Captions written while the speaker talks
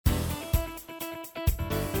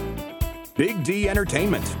Big D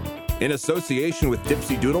Entertainment, in association with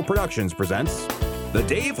Dipsy Doodle Productions, presents The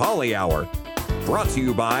Dave Holly Hour. Brought to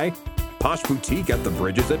you by Posh Boutique at the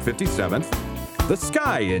Bridges at 57th, The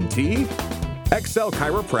Sky in Tea, XL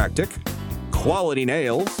Chiropractic, Quality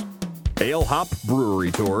Nails, Ale Hop Brewery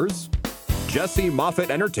Tours, Jesse Moffitt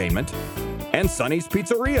Entertainment, and Sonny's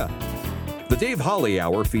Pizzeria. The Dave Holly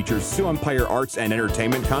Hour features Sioux Empire arts and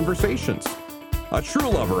entertainment conversations. A true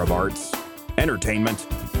lover of arts, entertainment,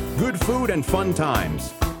 good food, and fun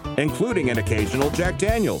times, including an occasional Jack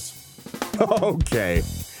Daniels. Okay,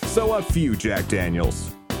 so a few Jack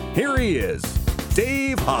Daniels. Here he is,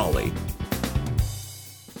 Dave Holly.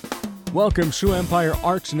 Welcome, Sioux Empire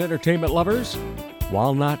arts and entertainment lovers.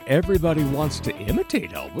 While not everybody wants to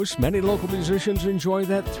imitate Elvis, many local musicians enjoy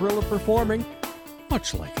that thrill of performing,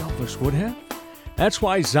 much like Elvis would have. That's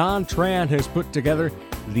why Zon Tran has put together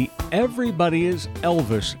the Everybody is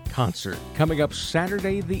Elvis concert coming up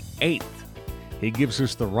Saturday the 8th. He gives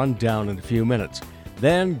us the rundown in a few minutes.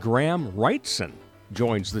 Then Graham Wrightson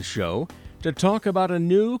joins the show to talk about a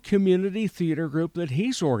new community theater group that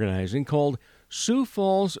he's organizing called Sioux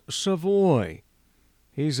Falls Savoy.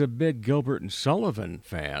 He's a big Gilbert and Sullivan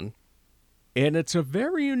fan, and it's a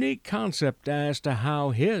very unique concept as to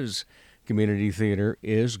how his community theater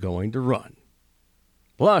is going to run.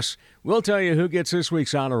 Plus, we'll tell you who gets this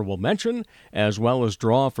week's honorable mention, as well as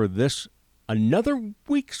draw for this another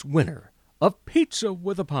week's winner of Pizza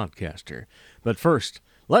with a Podcaster. But first,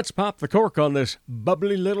 let's pop the cork on this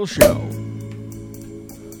bubbly little show.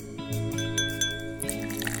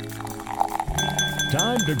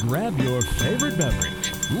 Time to grab your favorite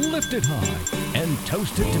beverage, lift it high, and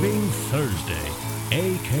toast it to being Thursday,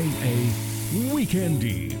 a.k.a. Weekend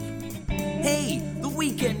Eve. Hey, the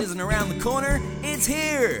weekend isn't around the corner, it's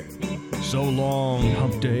here! So long,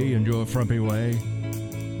 hump day and your frumpy way.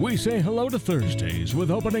 We say hello to Thursdays with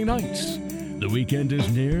opening nights. The weekend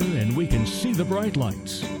is near and we can see the bright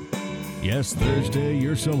lights. Yes, Thursday,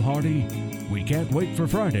 you're so hearty, we can't wait for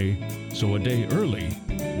Friday, so a day early,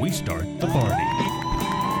 we start the party.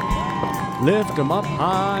 Lift 'em up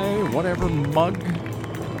high, whatever mug,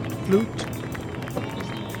 flute,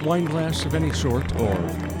 wine glass of any sort, or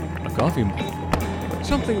a coffee mug.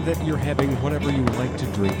 Something that you're having whatever you like to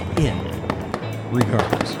drink in.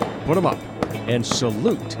 Regardless, put 'em up and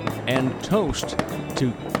salute and toast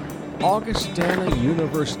to Augustana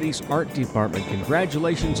University's art department.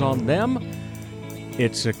 Congratulations on them.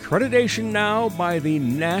 It's accreditation now by the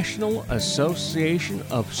National Association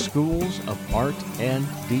of Schools of Art and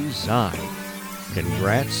Design.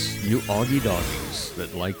 Congrats, you Augie doggies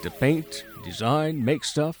that like to paint, design, make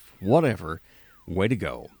stuff, whatever. Way to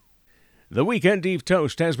go. The Weekend Eve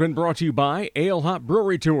Toast has been brought to you by Ale Hop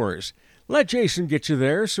Brewery Tours. Let Jason get you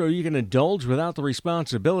there so you can indulge without the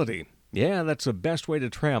responsibility. Yeah, that's the best way to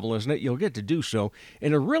travel, isn't it? You'll get to do so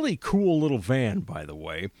in a really cool little van, by the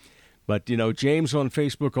way. But, James on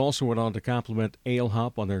Facebook also went on to compliment Ale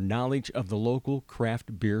Hop on their knowledge of the local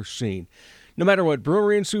craft beer scene. No matter what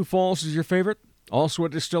brewery in Sioux Falls is your favorite, also a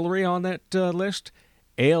distillery on that list,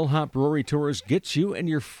 Ale Hop Brewery Tours gets you and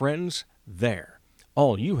your friends there.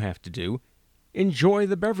 All you have to do, enjoy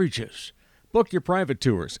the beverages. Book your private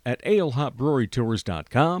tours at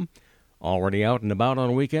alehopbrewerytours.com. Already out and about on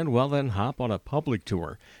a weekend? Well, then hop on a public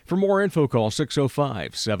tour. For more info, call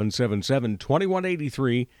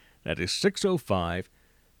 605-777-2183. That is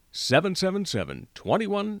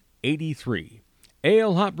 605-777-2183.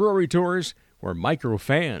 Ale Hop Brewery Tours, where micro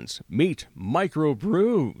fans meet micro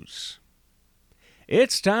brews.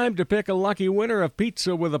 It's time to pick a lucky winner of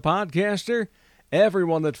Pizza with a Podcaster.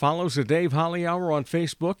 Everyone that follows the Dave Holly Hour on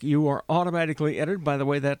Facebook, you are automatically entered. By the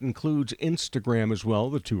way, that includes Instagram as well.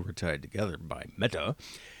 The two are tied together by Meta.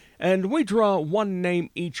 And we draw one name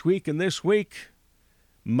each week, and this week,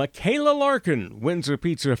 Michaela Larkin wins a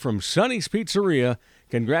pizza from Sonny's Pizzeria.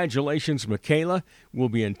 Congratulations, Michaela. We'll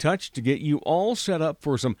be in touch to get you all set up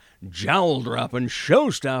for some jowl-dropping,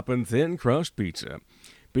 show-stopping thin crust pizza.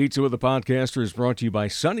 Pizza with a Podcaster is brought to you by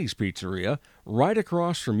Sonny's Pizzeria, right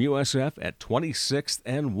across from USF at 26th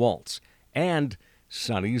and Waltz, and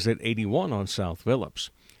Sonny's at 81 on South Phillips.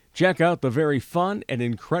 Check out the very fun and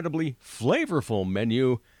incredibly flavorful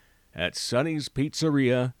menu at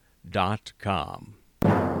sonnyspizzeria.com.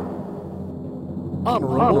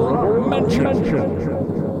 Honorable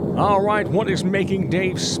mention. All right, what is making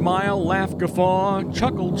Dave smile, laugh, guffaw,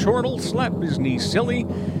 chuckle, chortle, slap his knee silly?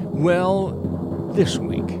 Well, this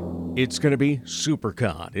week, it's going to be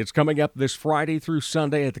SuperCon. It's coming up this Friday through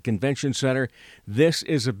Sunday at the Convention Center. This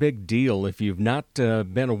is a big deal if you've not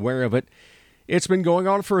been aware of it. It's been going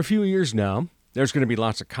on for a few years now. There's going to be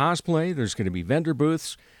lots of cosplay. There's going to be vendor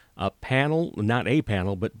booths. a panel, not a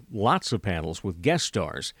panel, but lots of panels with guest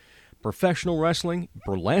stars, professional wrestling,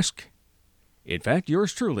 burlesque. In fact,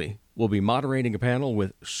 yours truly will be moderating a panel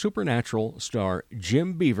with Supernatural star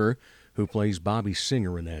Jim Beaver, who plays Bobby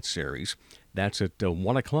Singer in that series. That's at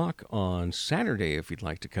 1 o'clock on Saturday if you'd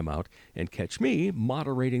like to come out and catch me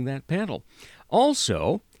moderating that panel.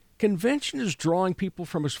 Also, convention is drawing people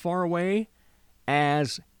from as far away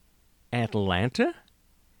as Atlanta,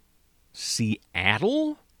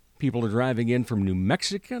 Seattle. People are driving in from New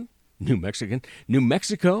Mexico,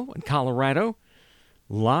 and Colorado.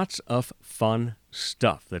 Lots of fun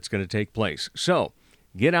stuff that's going to take place. So,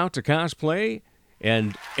 get out to cosplay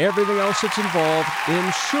and everything else that's involved in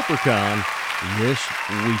SuperCon this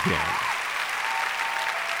weekend.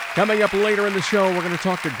 Coming up later in the show, we're going to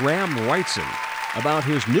talk to Graham Wrightson about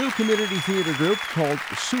his new community theater group called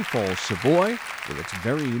Sioux Falls Savoy with its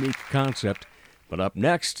very unique concept. But up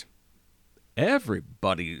next,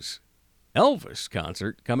 everybody's Elvis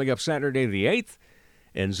concert coming up Saturday the 8th,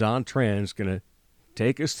 and Zon Tran is going to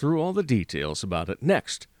take us through all the details about it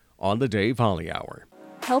next on the Dave Holly Hour.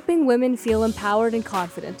 Helping women feel empowered and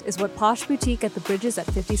confident is what Posh Boutique at the Bridges at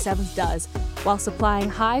 57th does, while supplying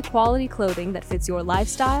high-quality clothing that fits your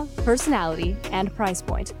lifestyle, personality, and price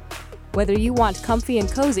point. Whether you want comfy and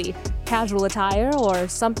cozy, casual attire, or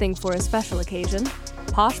something for a special occasion,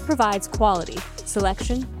 Posh provides quality,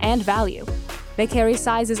 selection, and value. They carry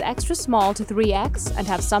sizes extra small to 3X and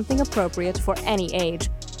have something appropriate for any age.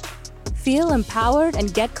 Feel empowered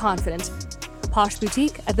and get confident. Posh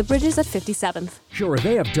Boutique at the Bridges at 57th. Sure,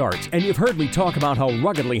 they have darts, and you've heard me talk about how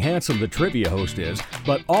ruggedly handsome the trivia host is,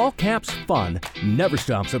 but all caps fun never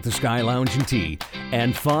stops at the Sky Lounge and Tea.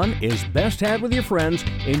 And fun is best had with your friends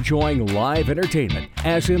enjoying live entertainment,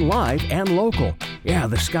 as in live and local. Yeah,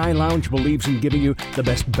 the Sky Lounge believes in giving you the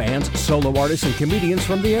best bands, solo artists, and comedians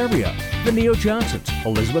from the area. The Neo Johnsons,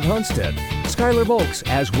 Elizabeth Hunstead, Skylar Volks,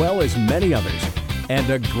 as well as many others. And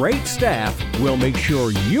a great staff will make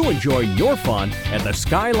sure you enjoy your fun at the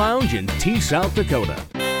Sky Lounge in Tea, South Dakota.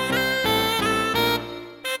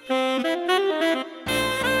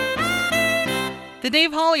 The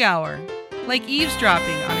Dave Holly Hour, like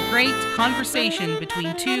eavesdropping on a great conversation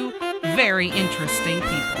between two very interesting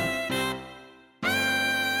people.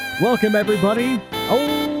 Welcome, everybody.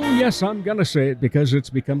 Oh, yes, I'm going to say it because it's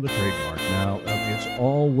become the trademark now. It's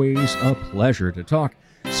always a pleasure to talk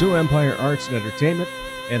Sioux Empire Arts and Entertainment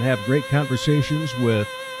and have great conversations with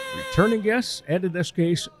returning guests, and in this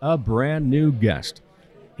case, a brand new guest.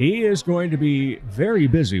 He is going to be very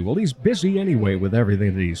busy. Well, he's busy anyway with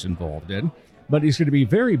everything that he's involved in, but he's going to be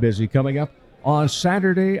very busy coming up on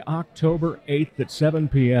Saturday, October 8th at 7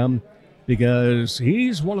 p.m. because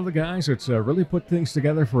he's one of the guys that's really put things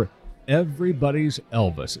together for everybody's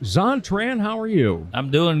Elvis. Zon Tran, how are you? I'm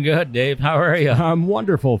doing good, Dave. How are you? I'm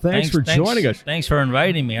wonderful. Thanks for joining us. Thanks for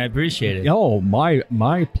inviting me. I appreciate it. Oh,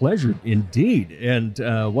 my pleasure indeed.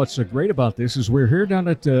 And what's so great about this is we're here down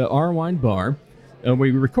at Our Wine Bar, and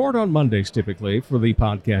we record on Mondays typically for the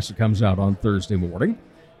podcast that comes out on Thursday morning.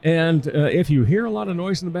 And if you hear a lot of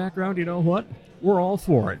noise in the background, you know what? We're all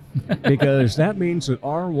for it because that means that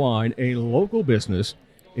Our Wine, a local business,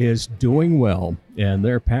 is doing well, and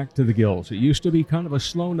they're packed to the gills. It used to be kind of a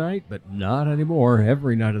slow night, but not anymore.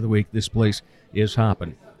 Every night of the week, this place is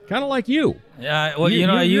hopping. Kind of like you. Yeah, well,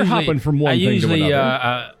 you're hopping from one thing to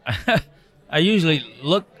another. I usually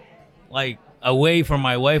look like away from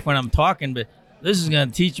my wife when I'm talking, but this is going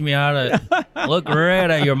to teach me how to look right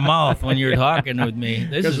at your mouth when you're talking with me.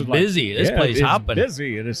 This is busy. This place hopping. It's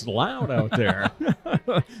busy, and it's loud out there.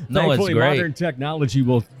 No, Thankfully, it's great. modern technology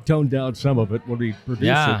will tone down some of it when we produce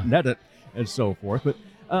it and edit and so forth.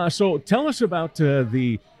 But so tell us about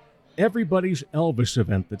the Everybody's Elvis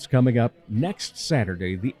event that's coming up next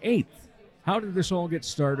Saturday, the 8th. How did this all get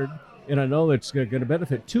started? And I know it's going to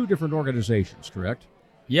benefit two different organizations, correct?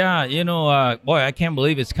 Yeah, boy, I can't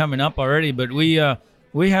believe it's coming up already, but we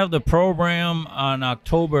have the program on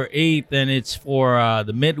October 8th, and it's for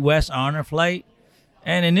the Midwest Honor Flight.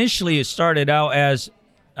 And initially it started out as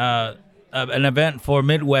an event for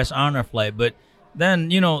Midwest Honor Flight, but then,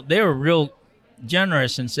 they were real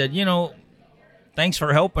generous and said, thanks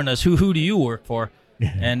for helping us. Who do you work for?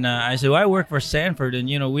 And I said, well, I work for Sanford,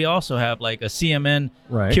 and, we also have like a CMN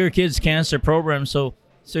Cure Kids Cancer program. So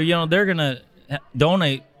they're going to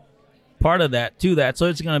donate part of that to that, so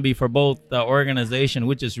it's going to be for both the organization,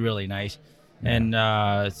 which is really nice. And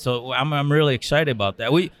so I'm really excited about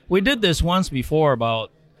that. We did this once before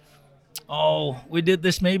we did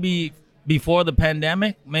this maybe before the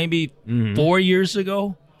pandemic, maybe 4 years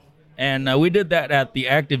ago, and we did that at the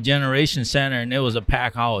Active Generation Center, and it was a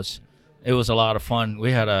packed house. It was a lot of fun.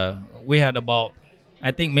 We had about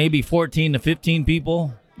I think maybe 14 to 15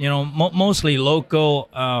 people, mostly local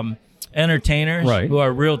entertainers who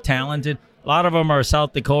are real talented. A lot of them are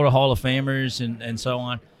South Dakota Hall of Famers and so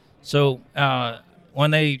on. So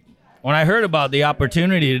when I heard about the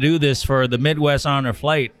opportunity to do this for the Midwest Honor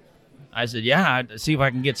Flight, I said, I'd see if I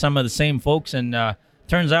can get some of the same folks. And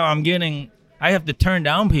turns out I have to turn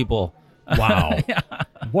down people. Wow.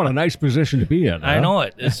 What a nice position to be in. Huh? I know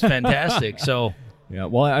it. It's fantastic. So, yeah.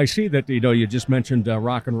 Well, I see that, you just mentioned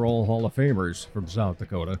Rock and Roll Hall of Famers from South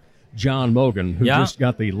Dakota. John Mogan, who just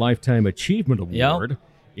got the Lifetime Achievement Award,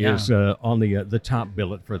 is on the top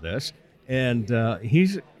billet for this. And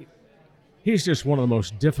he's just one of the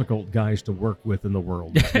most difficult guys to work with in the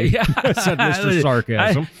world. Said Mr.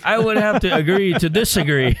 Sarcasm. I would have to agree to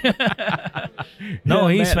disagree. No,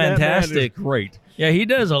 he's fantastic. That is great. Yeah, he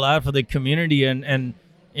does a lot for the community, and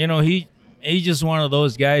he's just one of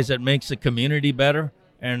those guys that makes the community better.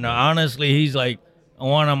 And honestly, he's like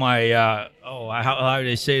one of my how do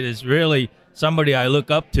I say this? Really, somebody I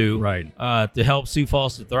look up to, to help Sioux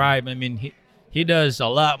Falls to thrive. I mean, he does a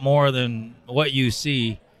lot more than what you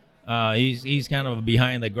see. He's kind of a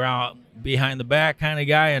behind the back kind of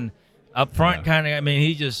guy, and up front kind of. I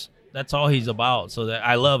mean, that's all he's about. So that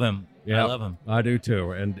I love him. Yeah, I love him. I do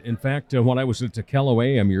too. And in fact, when I was at Tekello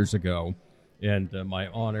AM years ago, and my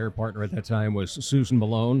on-air partner at that time was Susan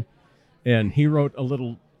Malone, and he wrote a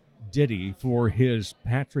little ditty for his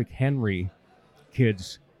Patrick Henry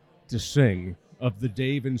kids to sing of the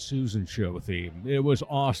Dave and Susan Show theme. It was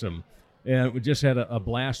awesome, and we just had a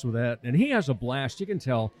blast with that. And he has a blast. You can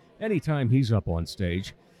tell anytime he's up on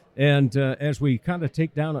stage. And as we kind of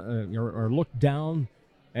take down or look down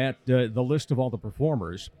at the list of all the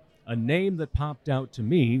performers, a name that popped out to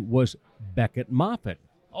me was Beckett Moffitt.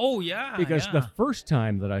 Oh, yeah. Because the first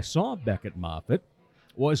time that I saw Beckett Moffitt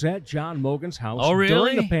was at John Mogan's house really?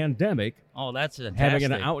 during the pandemic. Oh, that's fantastic.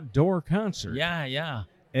 Having an outdoor concert. Yeah.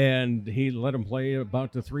 And he let him play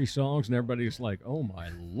about the 3 songs, and everybody's like, oh, my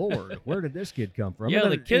Lord, where did this kid come from? Yeah,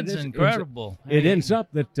 the kid's incredible. It ends up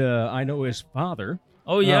that I know his father.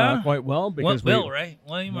 Oh, yeah? Quite well. Because Bill, right?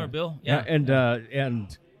 William or Bill? Yeah.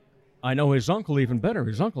 And I know his uncle even better.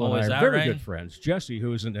 His uncle and I are very good friends. Jesse,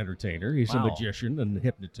 who is an entertainer. He's a magician and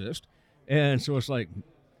hypnotist. And so it's like,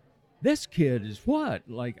 this kid is what?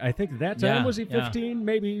 Like, I think at that time, was he 15?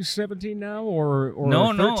 Maybe he's 17 now? Or no,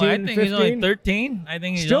 13, I think 15? he's only 13. I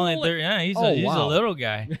think he's Still? only 13. Yeah, he's wow. a little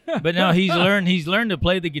guy. But no, he's learned to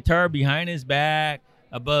play the guitar behind his back,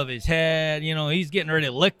 above his head. He's getting ready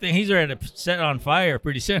to lick things. He's ready to set on fire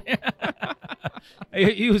pretty soon.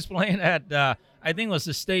 He was playing at, I think it was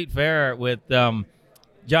the State Fair with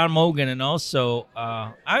John Mogan, and also,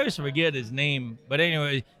 I always forget his name. But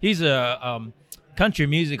anyway, he's a Country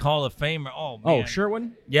Music Hall of Famer. Oh, man. Oh,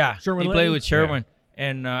 Sherwin? Yeah, Sherwin he played with Sherwin. Yeah.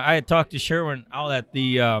 And I had talked to Sherwin out at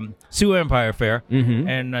the Sioux Empire Fair,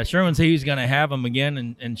 and Sherwin said he was going to have him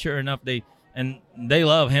again, and sure enough, they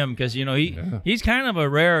love him because, he's kind of a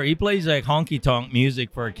rare, he plays like honky-tonk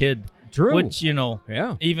music for a kid. True. Which,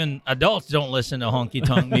 even adults don't listen to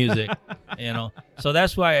honky-tonk music, So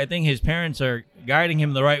that's why I think his parents are guiding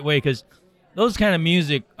him the right way, because those kind of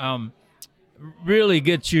music really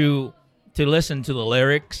get you to listen to the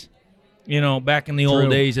lyrics. Back in the old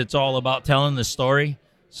days, it's all about telling the story.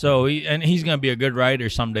 So he's going to be a good writer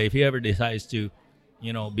someday if he ever decides to,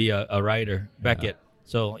 be a writer, Beckett.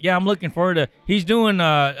 So, yeah, I'm looking forward to – he's doing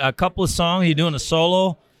a couple of songs. He's doing a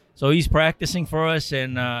solo. So he's practicing for us,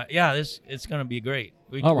 and it's going to be great.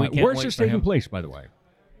 All right, where's this taking place, by the way?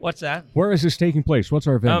 What's that? Where is this taking place? What's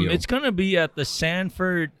our venue? It's going to be at the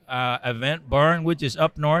Sanford Event Barn, which is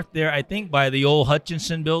up north there, I think, by the old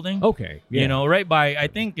Hutchinson building. Okay. Yeah. Right by, I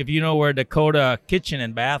think, if you know where Dakota Kitchen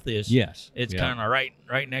and Bath is. Yes. It's kind of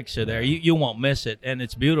right next to there. You won't miss it, and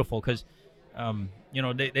it's beautiful because,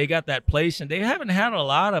 they got that place, and they haven't had a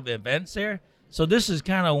lot of events there. So this is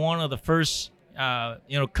kind of one of the first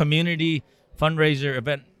community fundraiser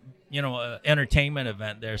event, entertainment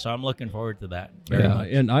event there. So I'm looking forward to that very much.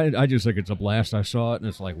 And I just think it's a blast. I saw it, and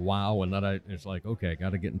it's like, wow. And then it's like, okay,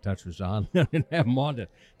 got to get in touch with Zon and have him on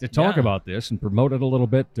to talk about this and promote it a little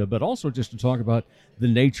bit, but also just to talk about the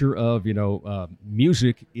nature of,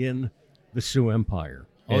 music in the Sioux Empire.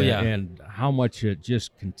 And how much it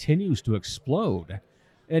just continues to explode.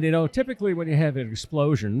 And, typically when you have an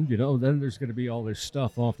explosion, then there's going to be all this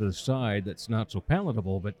stuff off to the side that's not so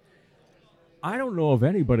palatable. But I don't know of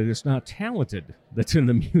anybody that's not talented that's in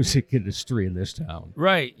the music industry in this town.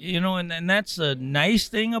 Right. And that's a nice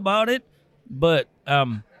thing about it. But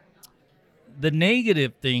the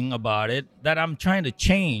negative thing about it that I'm trying to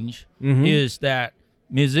change is that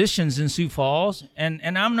musicians in Sioux Falls,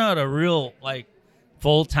 and I'm not a real,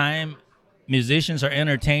 full-time musicians or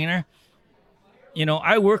entertainer. You know,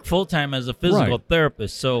 I work full-time as a physical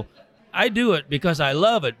therapist, so I do it because I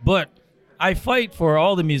love it, but I fight for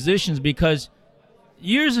all the musicians because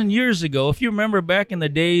years and years ago, if you remember back in the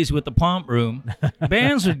days with the Pomp Room,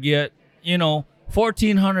 bands would get, you know,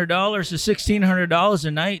 $1,400 to $1,600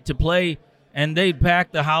 a night to play, and they'd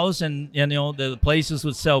pack the house, and you know the places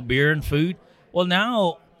would sell beer and food. Well,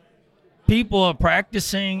 now people are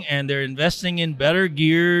practicing and they're investing in better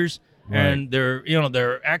gears, and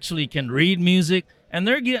they're actually can read music, and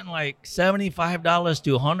they're getting like $75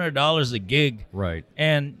 to $100 a gig. Right.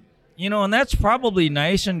 And you know, and that's probably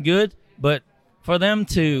nice and good, but for them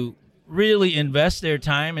to really invest their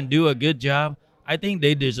time and do a good job, I think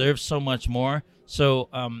they deserve so much more. So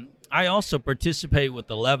I also participate with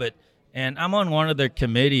the Levitt, and I'm on one of their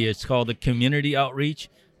committee. It's called the Community Outreach,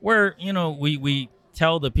 where, you know, we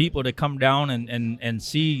tell the people to come down and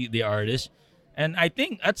see the artist. And I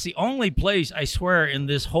think that's the only place, I swear, in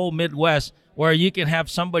this whole Midwest where you can have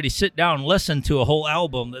somebody sit down and listen to a whole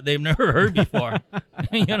album that they've never heard before.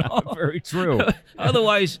 You know? Very true.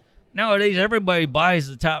 Otherwise, nowadays, everybody buys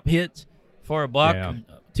the top hits for $1,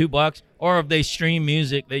 $2, or if they stream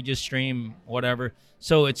music, they just stream whatever.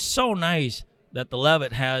 So it's so nice that the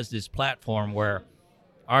Levitt has this platform where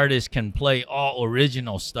artists can play all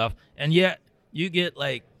original stuff, and yet you get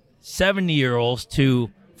like 70-year-olds to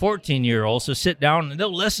 14-year-olds to sit down and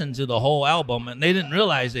they'll listen to the whole album, and they didn't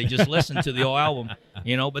realize they just listened to the whole album,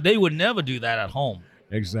 you know, but they would never do that at home.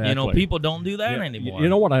 Exactly. You know, people don't do that anymore. You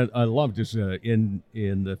know what I loved is in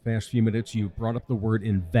the past few minutes you brought up the word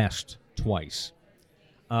invest twice.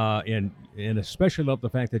 And especially love the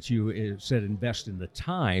fact that you said invest in the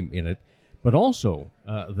time in it, but also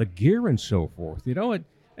the gear and so forth. You know,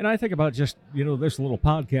 and I think about just, you know, this little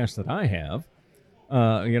podcast that I have.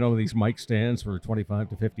 You know, these mic stands for $25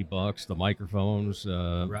 to $50, the microphones,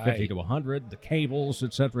 50 to 100, the cables,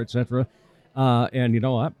 et cetera, and you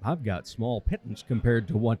know, I've got small pittance compared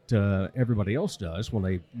to what everybody else does when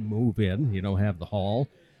they move in. You know, have the hall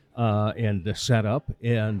and the setup,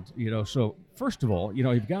 and you know, so first of all, you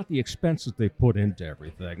know, you've got the expense that they put into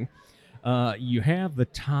everything. You have the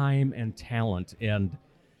time and talent, and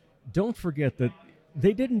don't forget that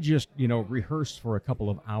they didn't just, you know, rehearse for a couple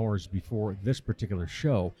of hours before this particular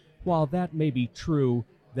show. While that may be true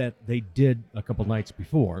that they did a couple nights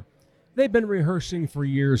before, they've been rehearsing for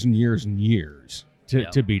years and years and years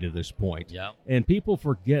to be to this point. Yep. And people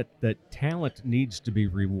forget that talent needs to be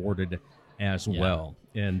rewarded as well.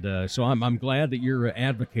 And so I'm glad that you're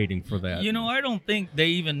advocating for that. You know, I don't think they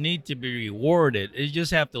even need to be rewarded. You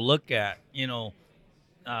just have to look at, you know,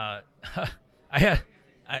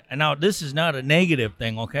 now this is not a negative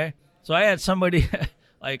thing, okay? So I had somebody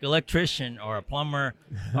like electrician or a plumber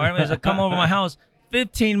or anyways come over my house,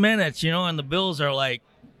 15 minutes, you know, and the bills are like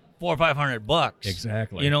 $400 or $500.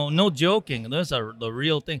 Exactly. You know, no joking. Those are the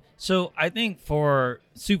real thing. So I think for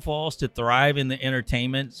Sioux Falls to thrive in the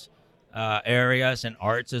entertainment areas and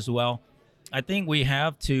arts as well, I think we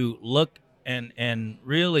have to look and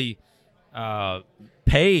really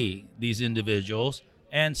pay these individuals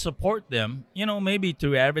and support them, you know, maybe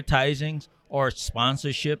through advertising or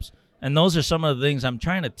sponsorships. And those are some of the things I'm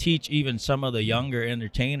trying to teach even some of the younger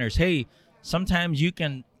entertainers. Hey, sometimes you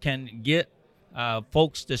can get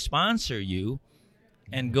folks to sponsor you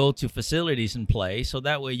and go to facilities and play, so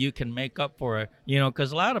that way you can make up for it, you know,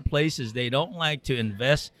 because a lot of places, they don't like to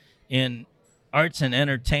invest in arts and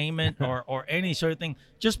entertainment or any sort of thing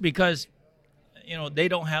just because, you know, they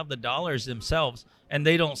don't have the dollars themselves and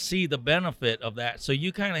they don't see the benefit of that. So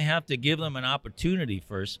you kind of have to give them an opportunity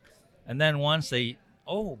first. And then once they,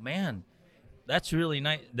 oh, man, that's really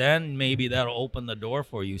nice, then maybe that'll open the door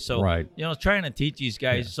for you. So, you know, trying to teach these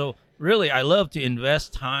guys. Yeah. So really, I love to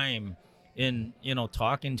invest time in, you know,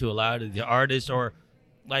 talking to a lot of the artists, or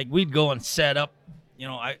like we'd go and set up, you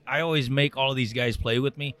know, I always make all of these guys play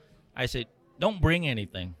with me. I say, don't bring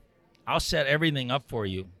anything. I'll set everything up for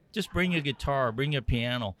you. Just bring your guitar, bring your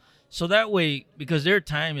piano. So that way, because their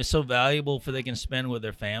time is so valuable for they can spend with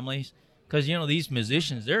their families. Because, you know, these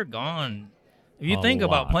musicians, they're gone. If you think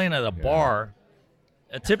about playing at a bar,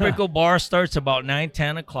 a typical bar starts about 9,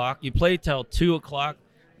 10 o'clock. You play till 2 o'clock,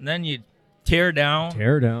 and then you tear down,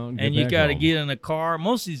 and you got to get in a car.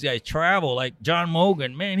 Most of these guys travel, like John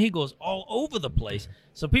Mogan. Man, he goes all over the place.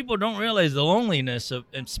 So people don't realize the loneliness of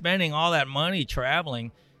and spending all that money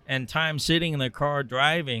traveling and time sitting in their car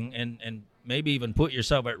driving, and maybe even put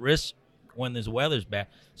yourself at risk when this weather's bad.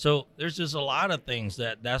 So there's just a lot of things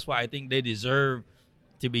that's why I think they deserve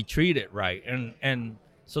to be treated right. And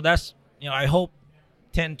so that's, you know, I hope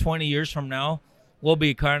 10, 20 years from now, we'll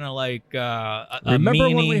be kind of like a Remember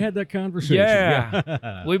mini, when we had that conversation?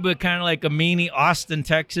 Yeah, we'd be kind of like a mini Austin,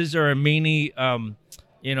 Texas, or a mini,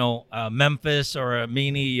 Memphis, or a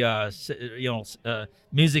mini,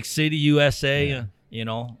 Music City, USA,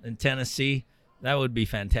 in Tennessee. That would be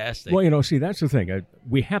fantastic. Well, see, that's the thing.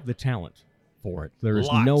 We have the talent for it. There is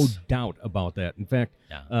no doubt about that. In fact,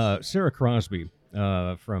 Sarah Crosby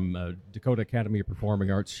from Dakota Academy of Performing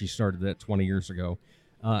Arts, she started that 20 years ago,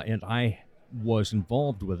 and I was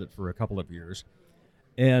involved with it for a couple of years.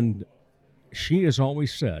 And she has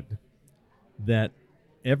always said that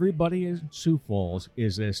everybody in Sioux Falls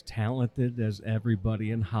is as talented as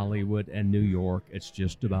everybody in Hollywood and New York. It's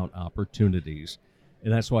just about opportunities.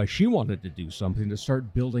 And that's why she wanted to do something to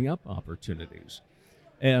start building up opportunities.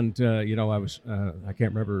 And, I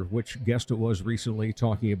can't remember which guest it was recently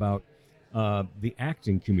talking about the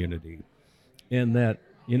acting community. And that,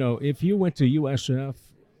 if you went to USF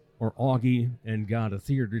or Augie and got a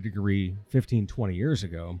theater degree 15, 20 years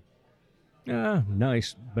ago,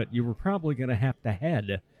 nice, but you were probably going to have to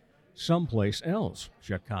head someplace else.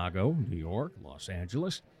 Chicago, New York, Los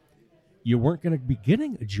Angeles. You weren't going to be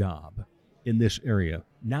getting a job in this area.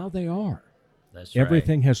 Now they are. That's right.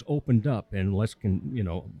 Everything has opened up, and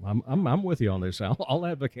I'm with you on this. I'll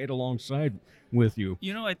advocate alongside with you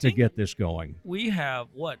I to think get this going. we have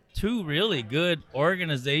two really good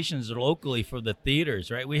organizations locally for the theaters,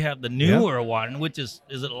 right? We have the newer one, which is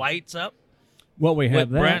it Lights Up? Well, we have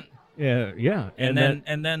with that. Brent. Yeah. And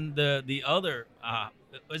then the other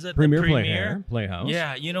was it Premier the Premier Playhouse.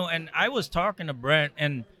 Yeah, and I was talking to Brent,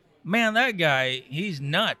 and man, that guy, he's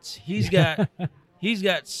nuts. He's got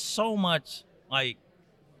so much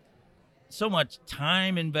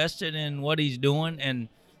time invested in what he's doing. And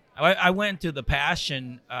I went to the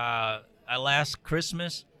Passion last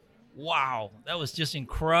Christmas. Wow, that was just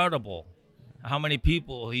incredible how many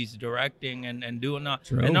people he's directing and doing.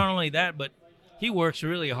 And not only that, but he works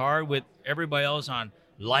really hard with everybody else on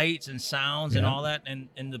lights and sounds and all that.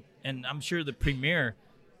 And I'm sure the Premier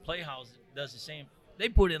Playhouse does the same. They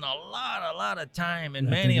put in a lot of time, and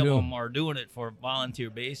many of them are doing it for volunteer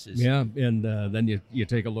basis. Yeah, and then you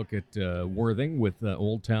take a look at Worthing with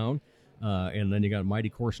Old Town, and then you got Mighty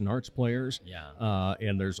Corson Arts Players. Yeah.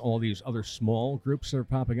 And there's all these other small groups that are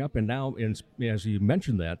popping up. And now, as you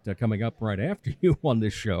mentioned that, coming up right after you on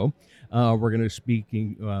this show, we're going to be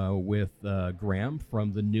speaking with Graham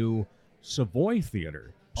from the new Savoy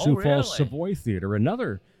Theater. Sioux Falls Savoy Theater,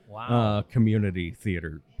 another community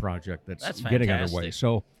theater project that's getting underway.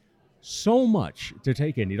 So much to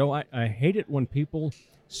take in. I hate it when people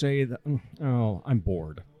say that, I'm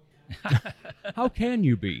bored. How can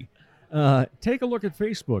you be? Take a look at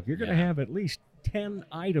Facebook. You're going to have at least 10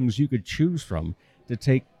 items you could choose from to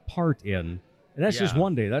take part in. And that's just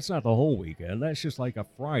one day. That's not the whole weekend. That's just like a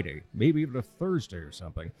Friday, maybe even a Thursday or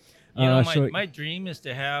something. My dream is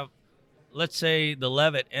to have, let's say the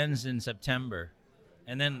Levitt ends in September,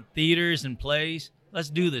 and then theaters and plays, let's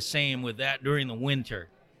do the same with that during the winter,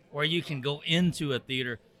 where you can go into a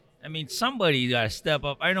theater. I mean, somebody got to step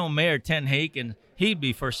up. I know Mayor Ten Haken, he'd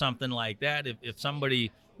be for something like that if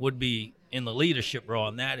somebody would be in the leadership role,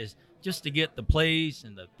 and that is just to get the plays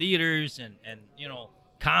and the theaters and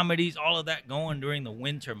comedies, all of that going during the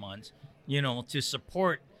winter months, to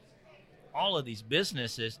support all of these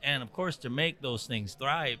businesses and, of course, to make those things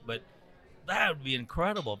thrive. But that would be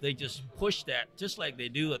incredible if they just push that just like they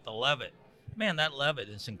do at the Levitt. Man, that Levitt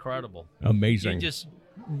is incredible. Amazing.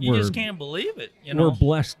 You just can't believe it. We're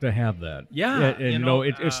blessed to have that. Yeah.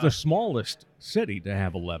 It's the smallest city to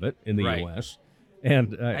have a Levitt in the U.S.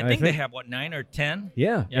 And I think they have, 9 or 10?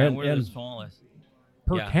 Yeah. And we're the smallest.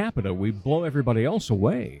 Per capita, we blow everybody else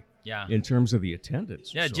away. Yeah. In terms of the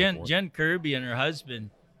attendance. Yeah, Jen Kirby and her husband,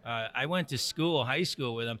 I went to high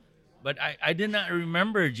school with them. But I did not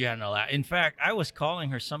remember Jen a lot. In fact, I was calling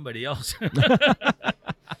her somebody else.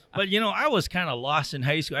 But, I was kind of lost in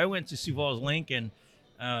high school. I went to Sioux Falls Lincoln,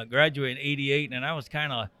 graduated in 88, and I was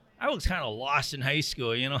kind of lost in high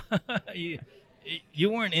school, You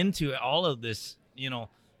weren't into all of this,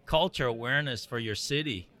 culture awareness for your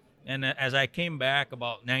city. And as I came back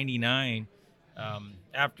about 99,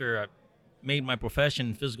 after I made my profession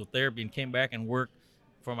in physical therapy and came back and worked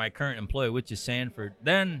for my current employer, which is Sanford,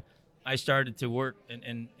 then I started to work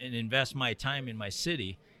and invest my time in my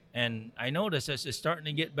city. And I noticed it's starting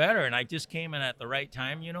to get better. And I just came in at the right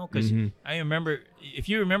time, because I remember, if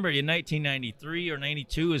you remember in 1993 or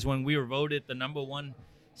 92 is when we were voted the number one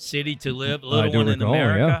city to live, little one in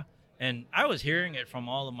America. Yeah. And I was hearing it from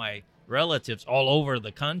all of my relatives all over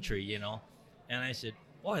the country, And I said,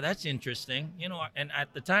 boy, that's interesting. And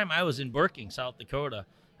at the time I was in Burking, South Dakota.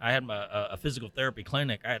 I had a physical therapy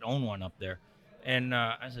clinic. I had owned one up there. And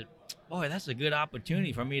I said, boy, that's a good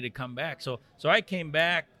opportunity for me to come back. So I came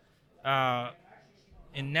back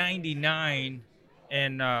in '99,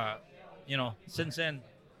 and since then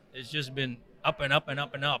it's just been up and up and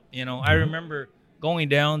up and up. I remember going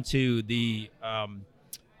down to the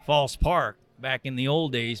Falls Park back in the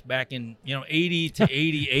old days, back in 80 to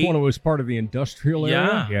 88. When it was part of the industrial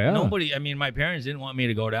area. Yeah. Nobody. I mean, my parents didn't want me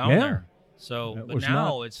to go down there. So, It but was now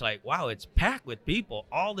not. it's like, wow, it's packed with people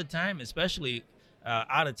all the time, especially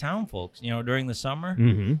out of town folks. During the summer,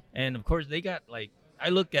 Mm-hmm. and of course they got I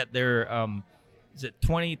look at their is it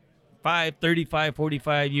 25, 35,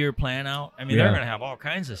 45 year plan out. I mean, Yeah. they're gonna have all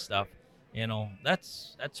kinds of stuff.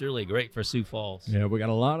 That's really great for Sioux Falls. Yeah, we got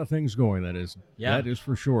a lot of things going. That is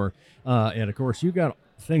for sure. And of course, you got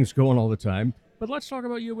things going all the time. But let's talk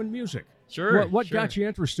about you and music. Sure. What sure. got you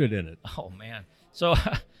interested in it? Oh man. So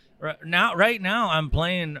right now I'm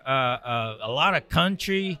playing a lot of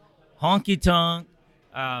country, honky tonk,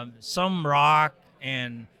 some rock,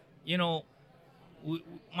 and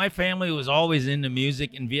my family was always into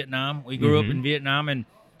music in Vietnam. We grew up in Vietnam, and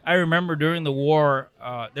I remember during the war,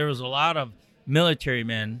 there was a lot of military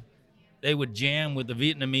men. They would jam with the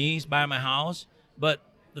Vietnamese by my house, but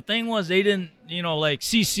the thing was they didn't, like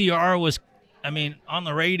CCR was, on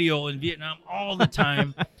the radio in Vietnam all the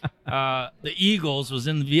time. The Eagles was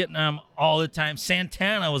in Vietnam all the time.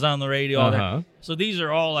 Santana was on the radio all the time. So these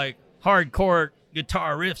are all like hardcore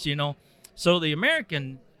guitar riffs, So the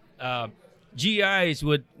American GIs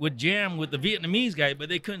would jam with the Vietnamese guy, but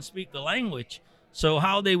they couldn't speak the language. So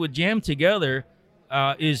how they would jam together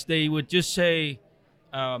is they would just say,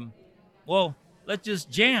 well, let's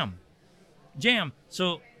just jam.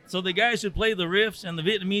 So the guys would play the riffs and the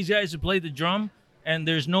Vietnamese guys would play the drum, and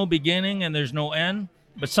there's no beginning and there's no end.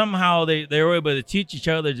 But somehow they were able to teach each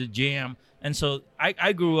other to jam. And so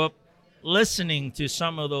I grew up listening to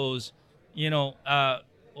some of those,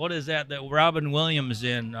 what is that Robin Williams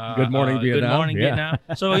in? Good Morning Vietnam. Good Morning Yeah. Vietnam.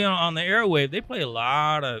 So, on the airwave, they play a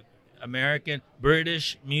lot of American,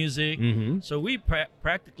 British music. Mm-hmm. So we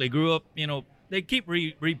practically grew up, they keep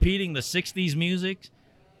repeating the 60s music,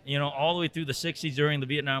 all the way through the 60s during the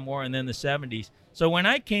Vietnam War and then the 70s. So when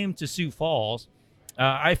I came to Sioux Falls,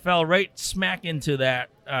 I fell right smack into that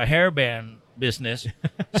hairband business.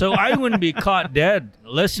 So I wouldn't be caught dead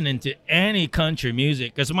listening to any country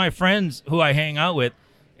music, because my friends who I hang out with,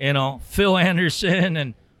 Phil Anderson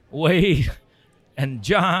and Wade and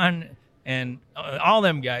John and all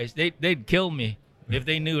them guys, they'd kill me if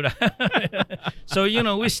they knew that. So,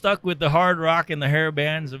 we stuck with the hard rock and the hair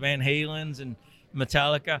bands, the Van Halens and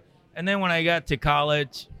Metallica. And then when I got to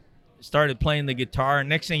college, started playing the guitar. And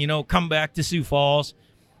next thing you know, come back to Sioux Falls.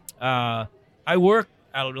 I work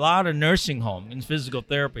at a lot of nursing homes in physical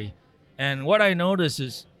therapy. And what I noticed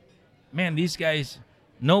is, man, these guys,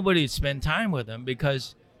 nobody spend time with them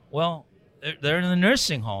because, well, they're in the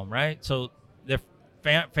nursing home, right? So their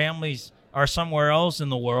families are somewhere else in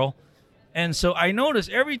the world. And so I noticed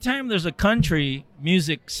every time there's a country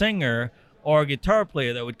music singer or a guitar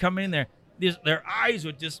player that would come in there, their eyes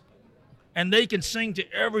would just, and they can sing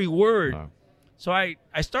to every word. Wow. So I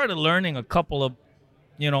started learning a couple of,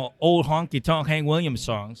 old honky-tonk Hank Williams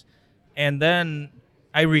songs. And then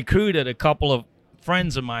I recruited a couple of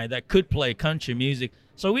friends of mine that could play country music.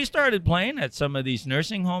 So we started playing at some of these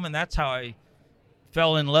nursing homes, and that's how I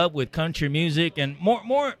fell in love with country music and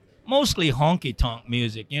mostly honky-tonk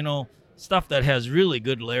music, stuff that has really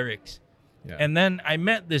good lyrics. Yeah. And then I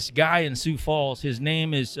met this guy in Sioux Falls. His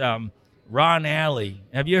name is Ron Alley.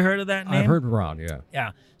 Have you heard of that name? I've heard Ron, yeah.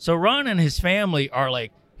 Yeah. So Ron and his family are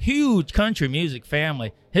like huge country music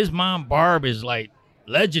family. His mom, Barb, is like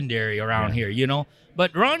legendary around here,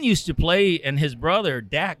 But Ron used to play, and his brother,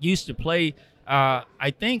 Dak, used to play,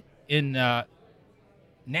 I think, in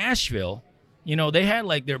Nashville. They had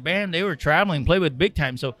like their band. They were traveling, play with big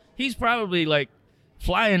time. So he's probably like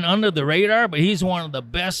flying under the radar, but he's one of the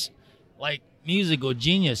best like musical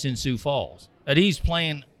genius in Sioux Falls. That he's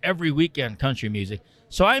playing every weekend country music.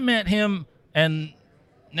 So I met him, and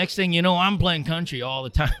next thing you know, I'm playing country all the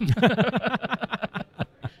time.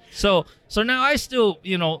 So now I still,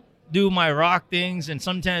 do my rock things and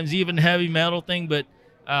sometimes even heavy metal thing, but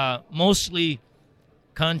mostly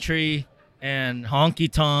country and honky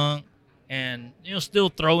tonk, and still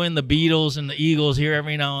throw in the Beatles and the Eagles here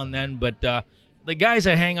every now and then. But the guys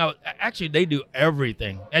that hang out, actually, they do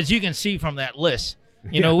everything, as you can see from that list.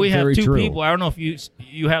 We have very two true. people. I don't know if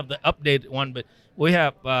you have the updated one, but we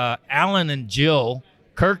have Alan and Jill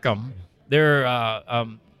Kirkham. They're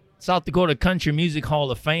South Dakota Country Music Hall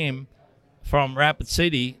of Fame from Rapid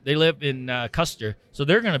City. They live in Custer, so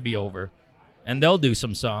they're going to be over, and they'll do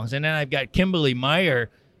some songs. And then I've got Kimberly Meyer,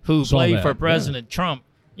 who Saw played that, for President Trump,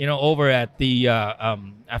 over at the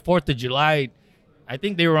at 4th of July. I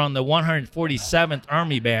think they were on the 147th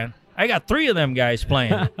Army Band. I got 3 of them guys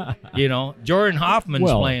playing. Jordan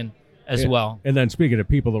Hoffman's playing as well. And then speaking of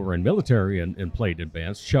people that were in military and played in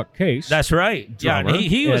bands, Chuck Case. That's right. Drummer, and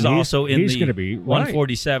he was also in he's the gonna be,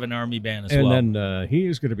 147 Army Band as and well. And then he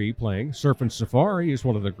is going to be playing Surfin' Safari is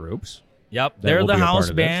one of the groups. Yep, that they're will the be a part house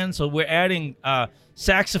of band, so we're adding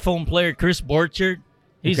saxophone player Chris Borchard.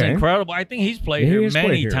 He's Okay. incredible. I think he's played He here has many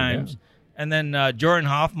played here, times. yeah. And then Jordan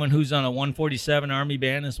Hoffman, who's on a 147 Army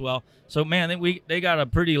Band as well. So, man, they got a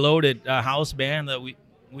pretty loaded house band that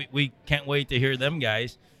we can't wait to hear them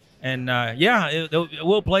guys. And,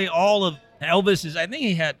 we'll play all of Elvis's. I think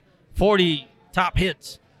he had 40 top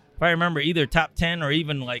hits, if I remember, either top 10 or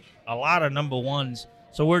even, like, a lot of number ones.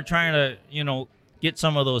 So we're trying to, get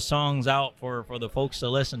some of those songs out for the folks to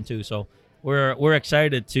listen to. So we're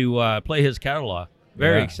excited to play his catalog.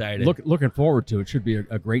 Very excited. Looking forward to it. Should be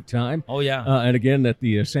a great time. Oh, yeah. And again, at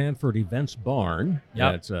the Sanford Events Barn.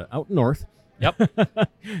 Yep. It's out north. Yep.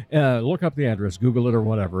 Look up the address, Google it or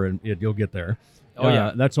whatever, and you'll get there. Oh,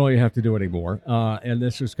 yeah. That's all you have to do anymore. And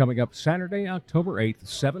this is coming up Saturday, October 8th,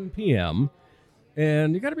 7 p.m.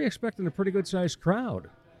 And you got to be expecting a pretty good-sized crowd.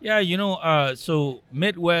 Yeah, so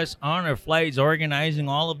Midwest Honor Flight's organizing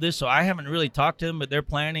all of this, so I haven't really talked to them, but they're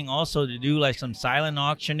planning also to do like some silent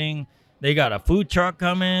auctioning. They got a food truck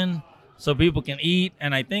coming so people can eat,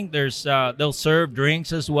 and I think they'll serve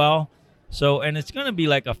drinks as well. So, and it's going to be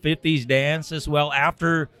like a 50s dance as well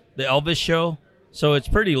after the Elvis show. So it's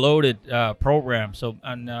pretty loaded program. So,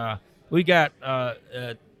 and we got a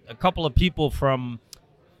couple of people from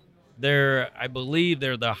I believe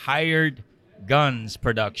they're the Hired Guns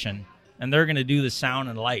production, and they're going to do the sound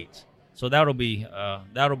and lights. So that'll be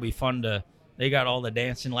fun they got all the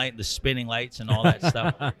dancing light, the spinning lights, and all that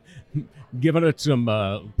stuff. Giving it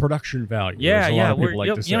some production value. Yeah.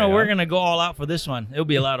 We're going to go all out for this one. It'll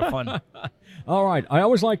be a lot of fun. All right. I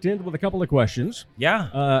always like to end with a couple of questions.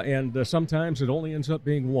 Yeah. And sometimes it only ends up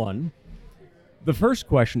being one. The first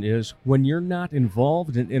question is, when you're not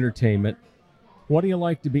involved in entertainment, what do you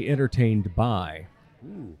like to be entertained by?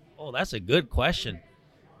 Ooh. Oh, that's a good question.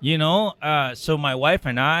 So my wife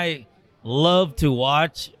and I love to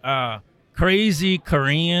watch crazy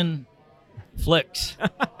Korean flicks.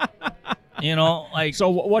 So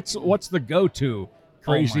what's the go-to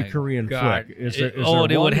crazy Korean God. flick? Is it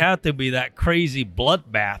there would have to be that crazy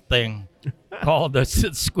bloodbath thing called the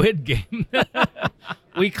Squid Game.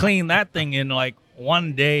 We cleaned that thing in like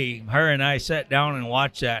one day. Her and I sat down and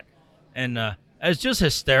watched that, and it's just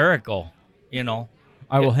hysterical.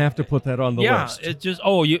 I will have to put that on the list. Yeah, it's just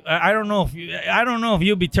I don't know if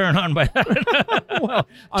you'll be turned on by that. Well,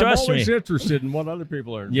 Trust I'm always me. interested in what other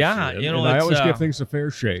people are interested Yeah, in. And I always give things a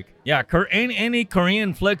fair shake. Yeah, any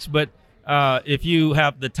Korean flicks, but if you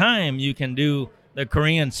have the time, you can do the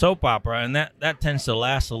Korean soap opera, and that tends to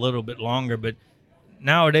last a little bit longer. But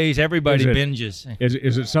nowadays, everybody binges.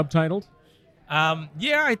 Is it subtitled?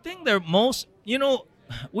 Yeah, I think they're most.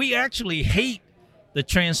 We actually hate the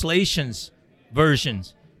translations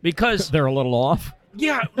versions because they're a little off.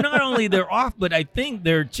 Yeah, not only they're off, but I think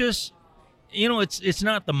they're just, it's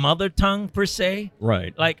not the mother tongue per se.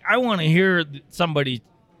 Right. Like I want to hear somebody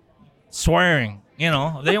swearing. They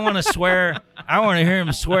want to swear. I want to hear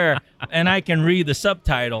them swear, and I can read the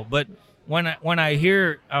subtitle. But when I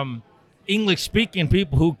hear English speaking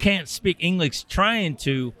people who can't speak English trying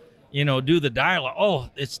to, do the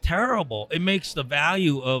dialogue, it's terrible. It makes the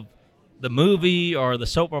value of the movie or the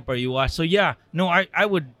soap opera you watch. So yeah, no, I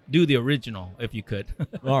would do the original if you could.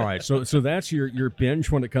 All right, so that's your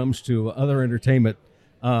binge when it comes to other entertainment.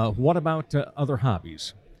 What about other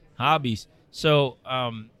hobbies? Hobbies. So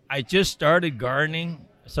I just started gardening,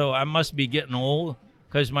 so I must be getting old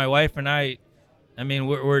because my wife and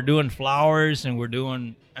we're doing flowers and we're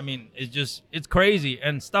doing. It's crazy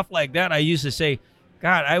and stuff like that. I used to say,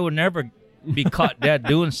 God, I would never be caught dead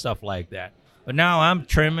doing stuff like that. But now I'm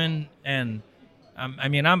trimming and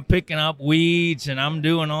I'm picking up weeds and I'm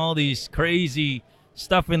doing all these crazy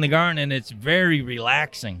stuff in the garden, and it's very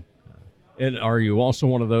relaxing. And are you also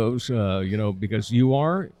one of those, because you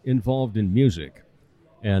are involved in music,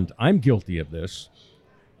 and I'm guilty of this,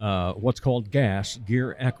 what's called GAS,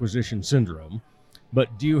 Gear Acquisition Syndrome.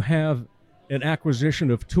 But do you have an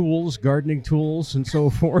acquisition of tools, gardening tools, and so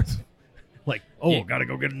forth? Like, got to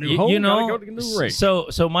go get a new home, got to go get a new rake. So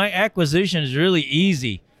my acquisition is really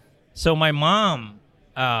easy. So my mom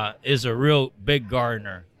is a real big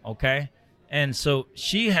gardener, okay? And so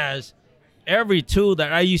she has every tool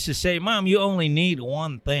that I used to say, Mom, you only need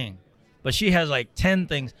one thing. but she has like 10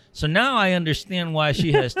 things. So now I understand why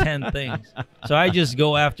she has 10 things. So I just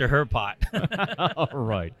go after her pot. All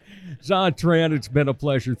right. Zon Tran, it's been a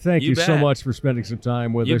pleasure. Thank you so bet. much for spending some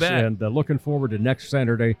time with You us. bet. And looking forward to next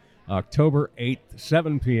Saturday, October 8th,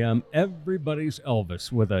 7 p.m. Everybody's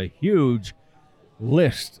Elvis with a huge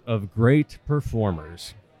list of great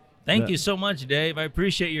performers. Thank you so much, Dave. I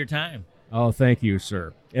appreciate your time. Oh, thank you,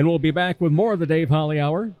 sir. And we'll be back with more of the Dave Holly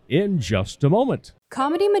Hour in just a moment.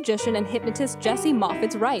 Comedy magician and hypnotist Jesse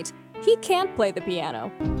Moffat's right. He can't play the piano,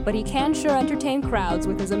 but he can sure entertain crowds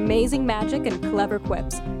with his amazing magic and clever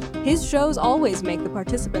quips. His shows always make the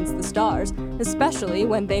participants the stars, especially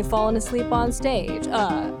when they've fallen asleep on stage.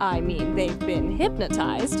 They've been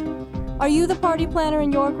hypnotized. Are you the party planner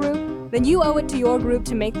in your group? Then you owe it to your group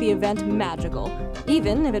to make the event magical,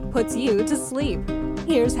 even if it puts you to sleep.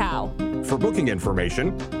 Here's how. For booking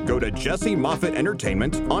information, go to Jesse Moffat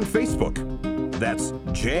Entertainment on Facebook. That's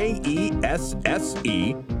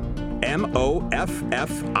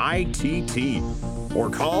JESSEMOFFITT. Or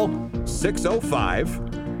call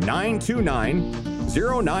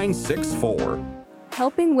 605-929-0964.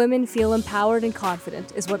 Helping women feel empowered and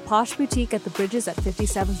confident is what Posh Boutique at the Bridges at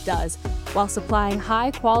 57th does, while supplying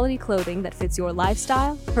high-quality clothing that fits your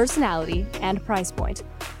lifestyle, personality, and price point.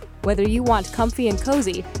 Whether you want comfy and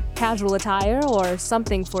cozy, casual attire, or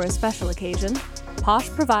something for a special occasion, Posh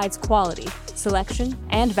provides quality, selection,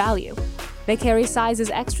 and value. They carry sizes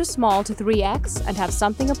extra small to 3X and have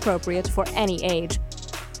something appropriate for any age.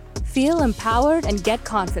 Feel empowered and get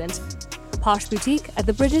confident. Posh Boutique at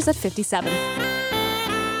the Bridges at 57th.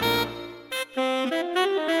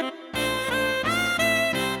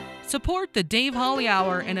 Support the Dave Holly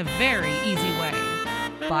Hour in a very easy way.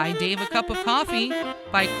 Buy Dave a cup of coffee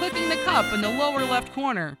by clicking the cup in the lower left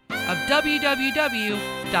corner of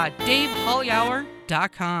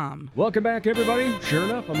www.davehollyhour.com. Welcome back, everybody. Sure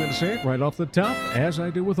enough, I'm going to say it right off the top, as I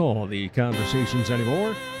do with all the conversations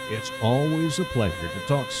anymore. It's always a pleasure to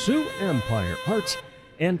talk Sioux Empire arts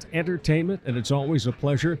and entertainment, and it's always a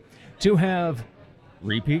pleasure to have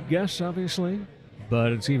repeat guests, obviously,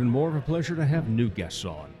 but it's even more of a pleasure to have new guests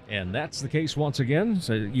on. And that's the case once again,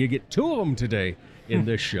 so you get two of them today in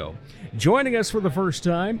this show. Joining us for the first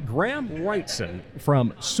time, Graham Wrightson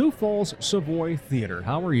from Sioux Falls Savoy Theater.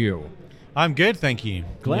 How are you? I'm good, thank you.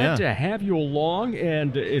 Glad to have you along,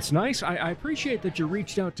 and it's nice. I appreciate that you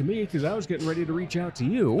reached out to me because I was getting ready to reach out to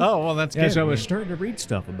you. Oh, well, that's good. As I was starting to read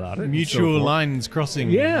stuff about it. Mutual lines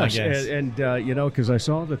crossing, yes, I guess. and because I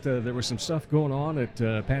saw that there was some stuff going on at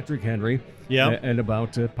Patrick Henry and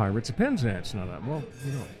about Pirates of Penzance. And I thought, well,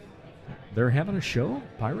 they're having a show,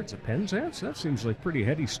 Pirates of Penzance? That seems like pretty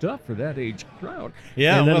heady stuff for that age crowd.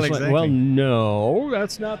 Yeah, and then well, it's exactly. Like, well, no,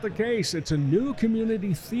 that's not the case. It's a new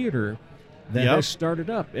community theater that has started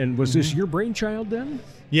up. And was this your brainchild then?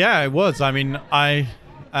 Yeah, it was. I mean, I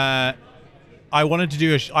wanted to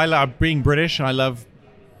do I love being British. I love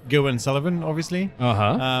Gilbert and Sullivan, obviously.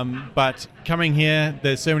 But coming here,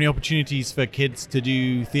 there's so many opportunities for kids to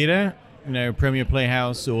do theater, Premier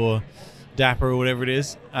Playhouse or Dapper or whatever it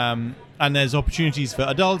is. And there's opportunities for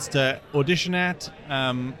adults to audition at.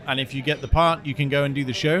 And if you get the part, you can go and do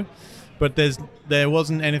the show. But there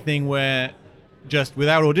wasn't anything where just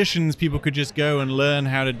without auditions, people could just go and learn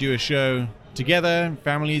how to do a show together.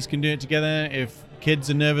 Families can do it together. If kids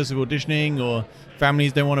are nervous of auditioning or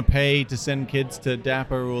families don't want to pay to send kids to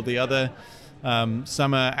Dapper or the other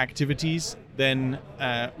summer activities, then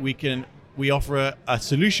we offer a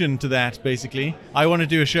solution to that, basically. I want to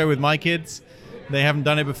do a show with my kids. They haven't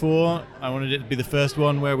done it before. I wanted it to be the first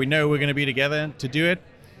one where we know we're going to be together to do it,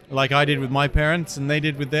 like I did with my parents and they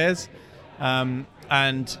did with theirs. And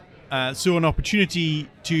saw an opportunity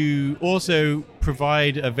to also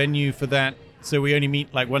provide a venue for that. So we only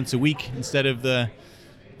meet like once a week instead of the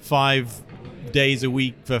 5 days a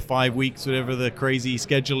week for 5 weeks, whatever the crazy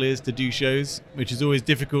schedule is to do shows, which is always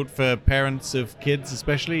difficult for parents of kids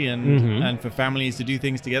especially, and for families to do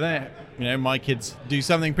things together. My kids do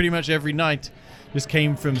something pretty much every night. Just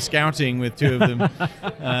came from scouting with two of them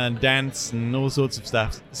and dance and all sorts of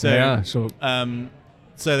stuff. So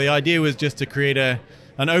the idea was just to create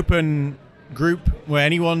an open group where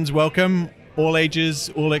anyone's welcome, all ages,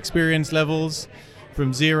 all experience levels,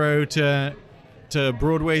 from zero to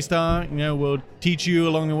Broadway star. We'll teach you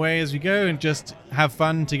along the way as we go and just have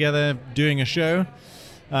fun together doing a show.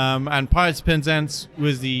 And Pirates of Penzance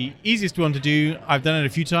was the easiest one to do. I've done it a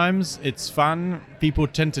few times. It's fun. People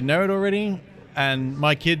tend to know it already. And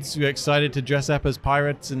my kids were excited to dress up as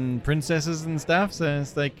pirates and princesses and stuff. So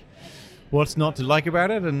it's like, what's not to like about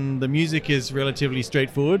it? And the music is relatively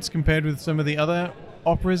straightforward compared with some of the other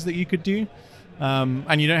operas that you could do.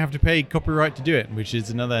 And you don't have to pay copyright to do it, which is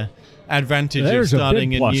another advantage There's of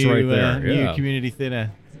starting a new new community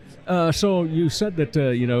theater. So you said that,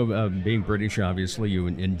 being British, obviously, you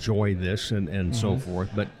enjoy this and so forth.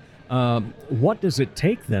 But what does it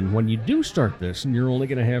take then when you do start this and you're only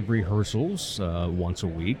going to have rehearsals once a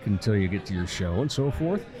week until you get to your show and so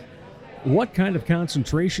forth? What kind of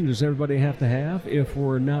concentration does everybody have to have if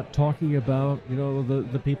we're not talking about,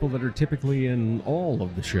 the people that are typically in all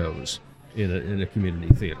of the shows in a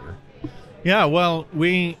community theater? Yeah, well,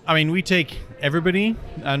 we take everybody,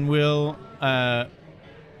 and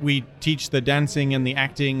we teach the dancing and the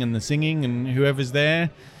acting and the singing, and whoever's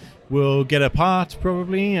there will get a part,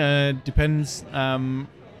 probably. Depends how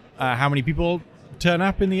many people turn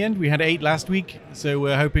up in the end. We had 8 last week, so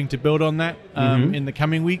we're hoping to build on that in the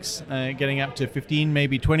coming weeks, getting up to 15,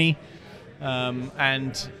 maybe 20.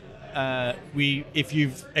 If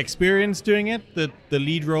you've experienced doing it, the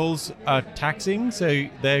lead roles are taxing, so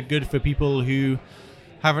they're good for people who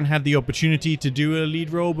haven't had the opportunity to do a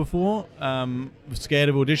lead role before, scared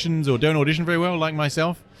of auditions or don't audition very well, like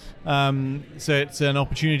myself. So it's an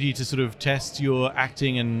opportunity to sort of test your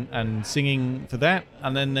acting and singing for that.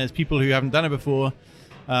 And then there's people who haven't done it before.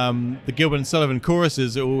 The Gilbert and Sullivan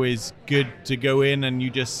choruses are always good to go in and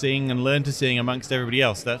you just sing and learn to sing amongst everybody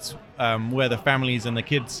else. That's where the families and the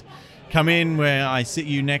kids come in, where I sit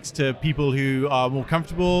you next to people who are more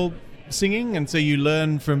comfortable singing, and so you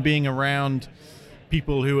learn from being around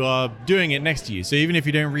people who are doing it next to you. So even if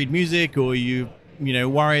you don't read music or you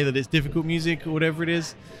worry that it's difficult music or whatever it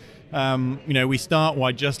is, we start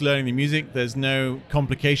by just learning the music. There's no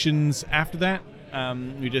complications after that.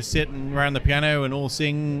 We just sit around the piano and all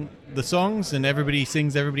sing the songs, and everybody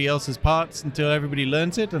sings everybody else's parts until everybody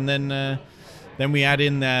learns it, and then we add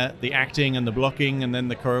in the acting and the blocking and then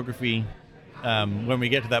the choreography when we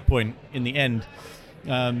get to that point in the end.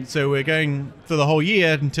 So we're going for the whole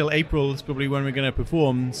year until April is probably when we're going to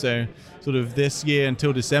perform. So sort of this year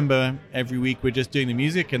until December, every week we're just doing the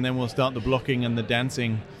music, and then we'll start the blocking and the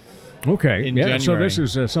dancing. Okay, in yeah. January. So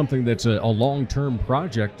this is something that's a long-term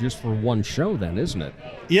project just for one show, then, isn't it?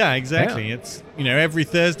 Yeah, exactly. Yeah. It's every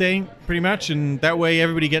Thursday pretty much, and that way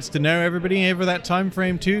everybody gets to know everybody over that time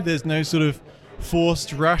frame too. There's no sort of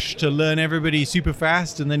forced rush to learn everybody super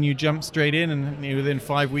fast and then you jump straight in and within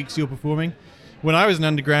 5 weeks you're performing. When I was an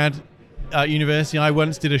undergrad at university, I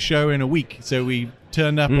once did a show in a week. So we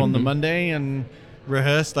turned up on the Monday and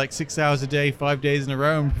rehearsed like 6 hours a day, 5 days in a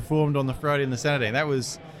row, and performed on the Friday and the Saturday. That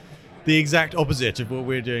was the exact opposite of what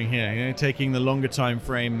we're doing here, taking the longer time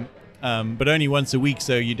frame, but only once a week,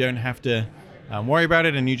 so you don't have to worry about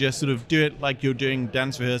it, and you just sort of do it like you're doing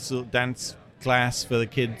dance rehearsal, dance class for the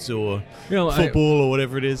kids, or football or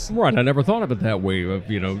whatever it is. Right, I never thought of it that way, of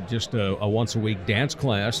just a once a week dance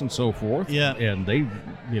class and so forth. Yeah. And they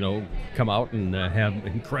come out and have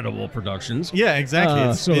incredible productions. Yeah, exactly.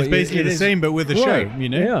 It's basically the same but with a show,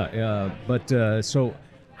 Yeah, but so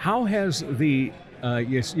how has the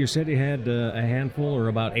you said you had a handful or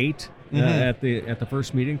about 8 at the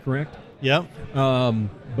first meeting, correct? Yeah.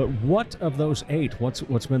 But what of those 8,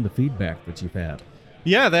 what's been the feedback that you've had?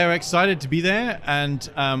 Yeah, they're excited to be there, and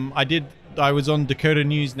I was on Dakota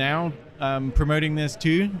News Now promoting this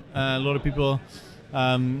too. A lot of people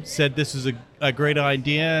said this was a great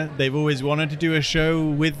idea. They've always wanted to do a show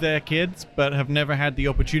with their kids, but have never had the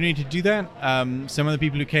opportunity to do that. Some of the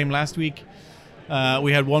people who came last week,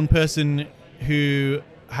 we had one person who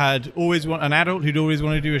had an adult who'd always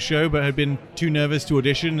wanted to do a show, but had been too nervous to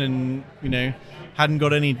audition, and had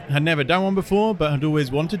never done one before, but had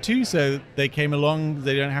always wanted to. So they came along.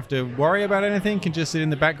 They don't have to worry about anything, can just sit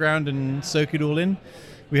in the background and soak it all in.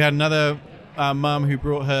 We had another mom who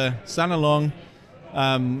brought her son along,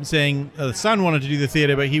 saying the son wanted to do the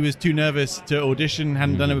theater, but he was too nervous to audition,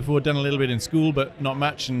 hadn't done it before, done a little bit in school, but not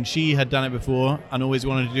much. And she had done it before and always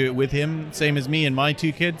wanted to do it with him, same as me and my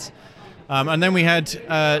 2 kids. And then we had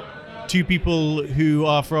 2 people who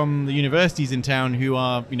are from the universities in town who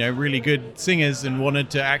are, really good singers and wanted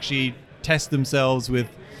to actually test themselves with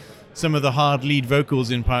some of the hard lead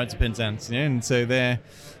vocals in Pirates of Penzance. And so they're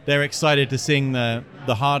excited to sing the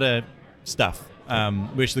harder stuff,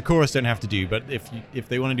 which the chorus don't have to do. But if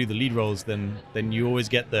they want to do the lead roles, then you always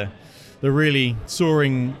get the really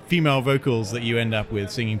soaring female vocals that you end up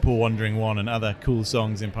with singing Poor Wandering One and other cool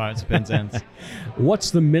songs in Pirates of Penzance.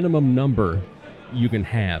 What's the minimum number you can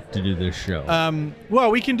have to do this show?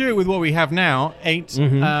 Well, we can do it with what we have now, 8.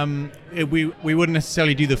 We wouldn't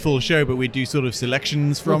necessarily do the full show, but we do sort of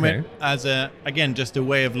selections from it as just a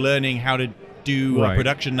way of learning how to do a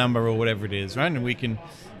production number or whatever it is, right? And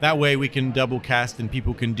that way we can double cast, and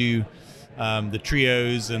people can do the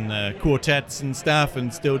trios and the quartets and stuff,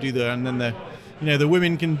 and still do and then the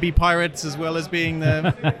women can be pirates as well as being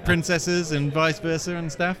the princesses and vice versa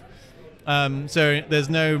and stuff. So there's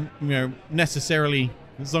no, necessarily,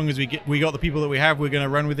 as long as we got the people that we have, we're going to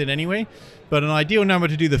run with it anyway. But an ideal number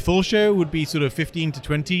to do the full show would be sort of 15 to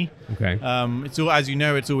 20. Okay. It's all, as you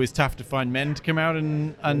know, it's always tough to find men to come out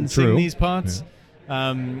and sing these parts.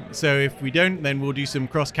 Yeah. So if we don't, then we'll do some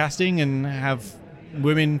cross casting and have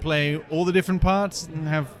women play all the different parts and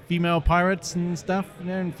have female pirates and stuff,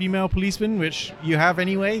 and female policemen, which you have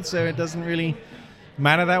anyway, so it doesn't really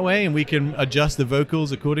matter that way, and we can adjust the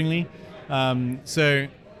vocals accordingly. So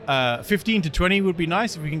 15 to 20 would be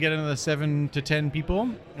nice if we can get another 7 to 10 people,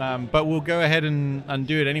 but we'll go ahead and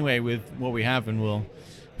do it anyway with what we have, and we'll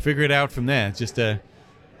figure it out from there. It's just a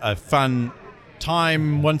fun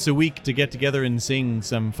time once a week to get together and sing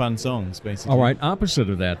some fun songs, basically. All right, opposite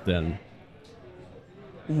of that then.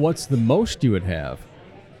 What's the most you would have?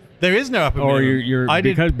 There is no upper minimum.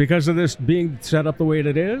 Or because of this being set up the way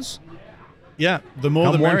that it is? Yeah, the more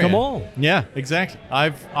come the merrier. Come all. Yeah, exactly.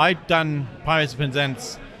 I've done Pirates of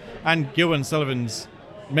Penzance and Gilbert & Sullivan's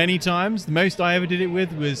many times. The most I ever did it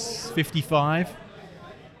with was 55.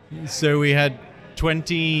 So we had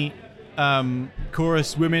 20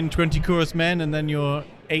 chorus women, 20 chorus men, and then your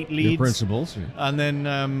 8 leads. Your principals. Yeah. And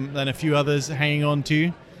then a few others hanging on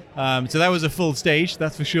too. So that was a full stage,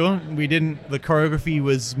 that's for sure. The choreography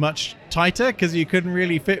was much tighter because you couldn't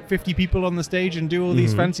really fit 50 people on the stage and do all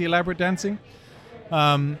these fancy elaborate dancing.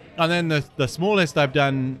 And then the smallest I've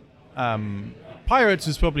done, Pirates,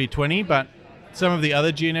 was probably 20, but some of the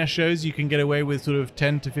other GNS shows you can get away with sort of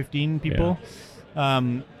 10 to 15 people.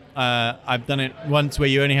 Yeah. I've done it once where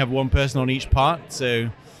you only have one person on each part, so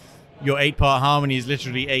your 8-part harmony is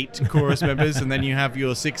literally 8 chorus members, and then you have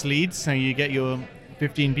your 6 leads, so you get your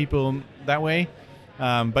 15 people that way.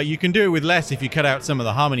 But you can do it with less if you cut out some of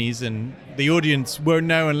the harmonies, and the audience won't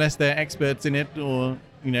know unless they're experts in it or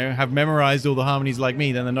have memorized all the harmonies like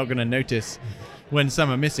me. Then they're not going to notice when some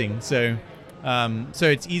are missing. So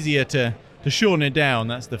it's easier to shorten it down.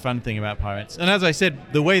 That's the fun thing about Pirates. And as I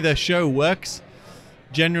said, the way the show works,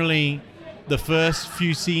 generally the first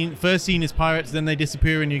scene is Pirates, then they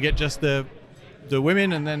disappear and you get just the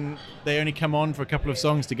women, and then they only come on for a couple of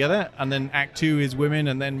songs together, and then Act 2 is women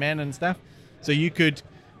and then men and stuff. So you could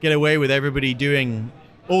get away with everybody doing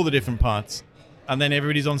all the different parts, and then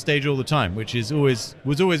everybody's on stage all the time, which was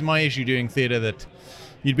always my issue doing theater, that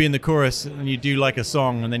you'd be in the chorus and you'd do like a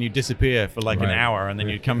song and then you'd disappear for like an hour, and then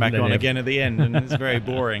you'd come back on again at the end, and it's very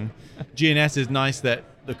boring. GNS is nice that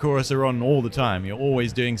the chorus are on all the time. You're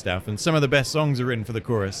always doing stuff, and some of the best songs are in for the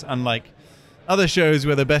chorus, unlike other shows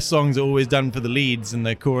where the best songs are always done for the leads and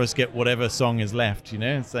the chorus get whatever song is left.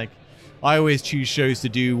 It's like I always choose shows to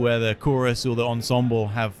do where the chorus or the ensemble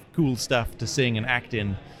have cool stuff to sing and act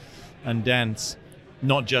in and dance,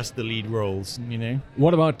 not just the lead roles.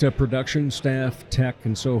 What about production staff, tech,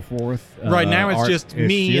 and so forth? Right now it's just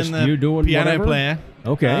me and the piano player.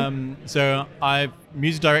 Okay. So I've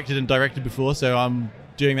music directed and directed before, so I'm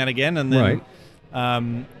doing that again, and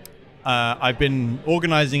then I've been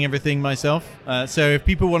organizing everything myself. So if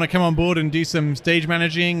people want to come on board and do some stage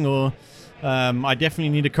managing, or I definitely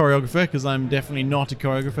need a choreographer, because I'm definitely not a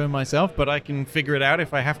choreographer myself, but I can figure it out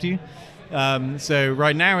if I have to. So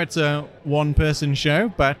right now it's a one-person show,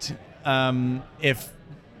 but if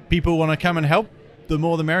people want to come and help, the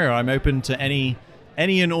more the merrier. I'm open to any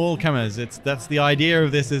and all comers. That's the idea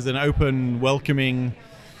of this, is an open, welcoming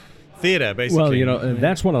theater, basically. Well,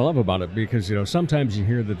 that's what I love about it, because sometimes you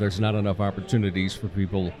hear that there's not enough opportunities for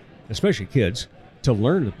people, especially kids, to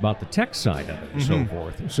learn about the tech side of it and so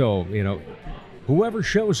forth. So whoever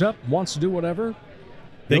shows up, wants to do whatever,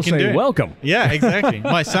 they can say welcome. Yeah, exactly.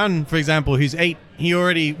 My son, for example, who's 8, he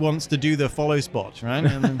already wants to do the follow spot, right?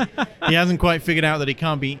 And he hasn't quite figured out that he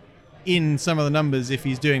can't be in some of the numbers if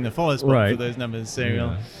he's doing the follow spot for those numbers, so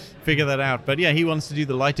he'll figure that out. But yeah, he wants to do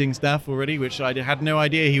the lighting stuff already, which I had no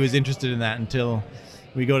idea he was interested in that until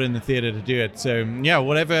we got in the theater to do it. So yeah,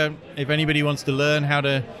 whatever, if anybody wants to learn how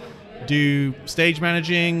to do stage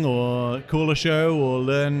managing or call a show, or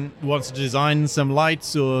wants to design some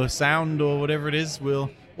lights or sound or whatever it is,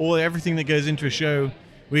 everything that goes into a show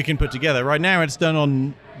we can put together. Right now it's done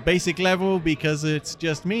on basic level because it's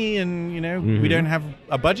just me, and we don't have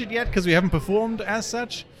a budget yet because we haven't performed as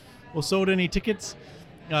such or sold any tickets.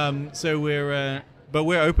 So we're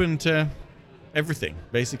open to everything,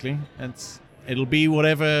 basically. It'll be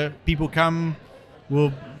whatever people come,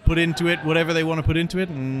 we'll put into it whatever they want to put into it,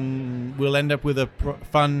 and we'll end up with a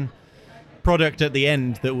fun product at the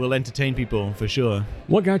end that will entertain people for sure.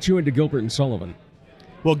 What got you into Gilbert & Sullivan?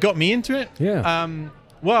 What got me into it? Yeah.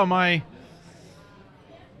 Well,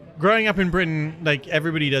 growing up in Britain, like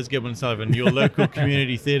everybody does Gilbert and Sullivan. Your local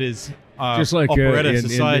community theaters, just like operetta in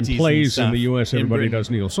societies, plays and in the U.S., everybody Britain. does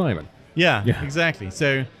Neil Simon. Yeah, exactly.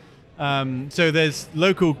 So, so there's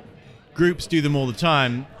local groups do them all the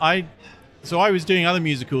time. So I was doing other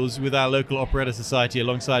musicals with our local operetta society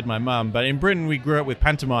alongside my mum. But in Britain, we grew up with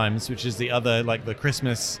pantomimes, which is the other, like the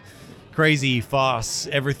Christmas crazy farce,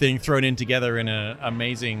 everything thrown in together in an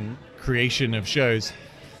amazing creation of shows.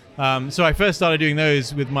 So I first started doing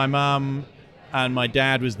those with my mum, and my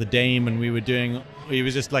dad was the dame, and it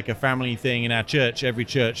was just like a family thing in our church. Every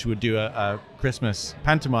church would do a Christmas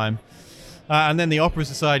pantomime. And then the opera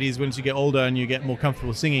societies, once you get older and you get more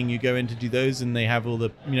comfortable singing, you go in to do those, and they have all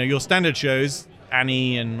the, your standard shows,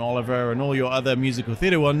 Annie and Oliver and all your other musical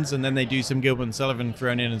theatre ones, and then they do some Gilbert and Sullivan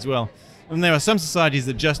thrown in as well. And there are some societies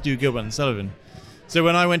that just do Gilbert and Sullivan. So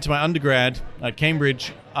when I went to my undergrad at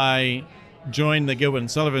Cambridge, I joined the Gilbert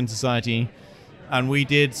and Sullivan Society, and we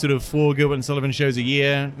did sort of 4 Gilbert and Sullivan shows a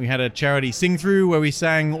year. We had a charity sing-through where we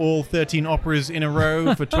sang all 13 operas in a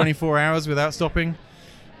row for 24 hours without stopping.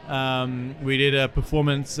 We did a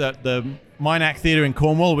performance at the Minack Theatre in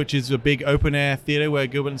Cornwall, which is a big open-air theatre where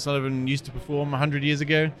Gilbert and Sullivan used to perform 100 years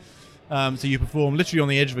ago. So you perform literally on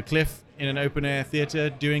the edge of a cliff in an open-air theatre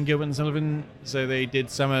doing Gilbert and Sullivan. So they did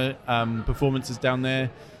summer performances down there.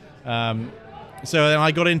 So then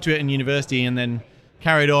I got into it in university and then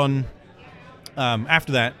carried on.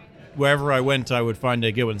 After that, wherever I went, I would find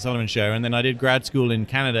a Gilbert and Sullivan show. And then I did grad school in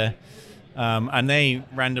Canada. And they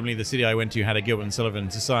randomly, the city I went to had a Gilbert and Sullivan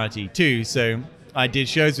Society too. So I did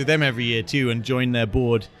shows with them every year too, and joined their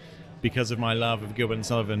board because of my love of Gilbert and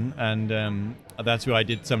Sullivan. And that's where I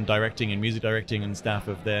did some directing and music directing and stuff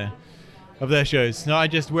of their shows. So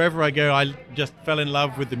wherever I go, I just fell in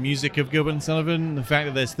love with the music of Gilbert and Sullivan. The fact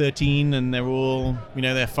that there's 13 and they're all,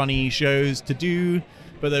 they're funny shows to do,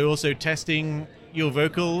 but they're also testing your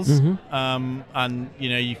vocals. Mm-hmm. And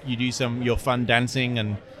you do your fun dancing,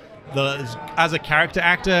 and as a character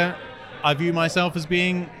actor, I view myself as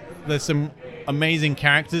there's some amazing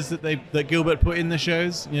characters that Gilbert put in the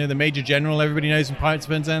shows. The Major General, everybody knows from Pirates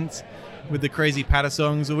of Penzance, with the crazy patter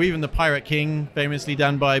songs, or even the Pirate King, famously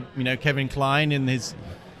done by Kevin Kline in his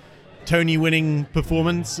Tony-winning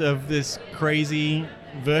performance of this crazy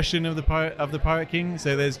version of the Pirate King.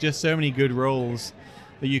 So there's just so many good roles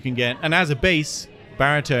that you can get. And as a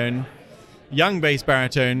young bass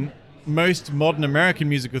baritone, most modern American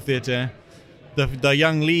musical theatre, the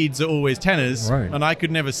young leads are always tenors, right, and I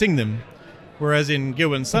could never sing them. Whereas in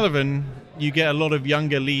Gilbert and Sullivan, you get a lot of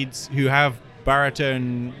younger leads who have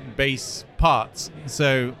baritone bass parts.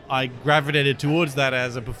 So I gravitated towards that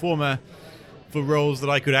as a performer for roles that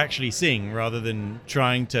I could actually sing, rather than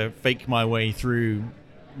trying to fake my way through,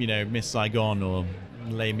 Miss Saigon or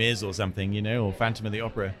Les Mis or something, or Phantom of the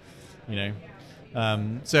Opera,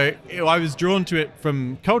 So I was drawn to it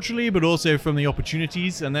from culturally, but also from the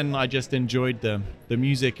opportunities, and then I just enjoyed the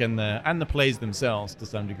music and the plays themselves to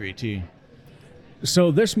some degree too.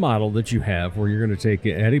 So this model that you have, where you're going to take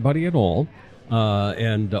anybody at all,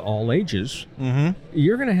 and all ages, mm-hmm,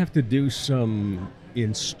 you're going to have to do some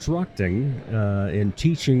instructing and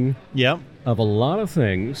teaching, yep, of a lot of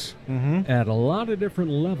things, mm-hmm, at a lot of different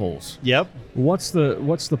levels. Yep. What's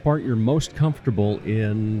the part you're most comfortable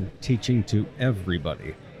in teaching to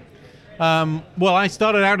everybody? Well, I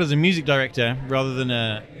started out as a music director rather than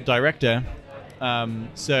a director.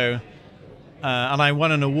 And I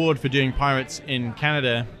won an award for doing Pirates in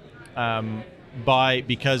Canada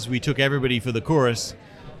because we took everybody for the chorus.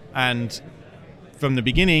 And from the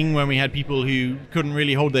beginning, when we had people who couldn't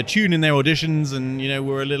really hold their tune in their auditions and,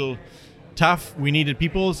 were a little tough, we needed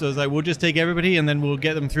people. So I was like, we'll just take everybody and then we'll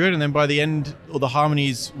get them through it. And then by the end, all the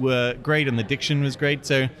harmonies were great and the diction was great.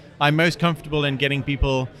 so I'm most comfortable in getting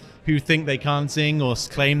people who think they can't sing or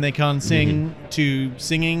claim they can't sing, mm-hmm, to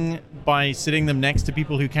singing by sitting them next to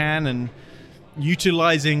people who can and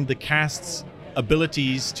utilizing the cast's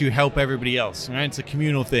abilities to help everybody else. Right? It's a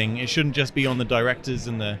communal thing. It shouldn't just be on the directors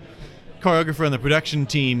and the choreographer and the production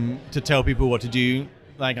team to tell people what to do.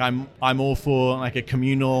 Like I'm all for like a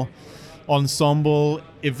communal ensemble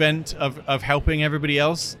event of helping everybody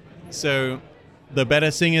else. So the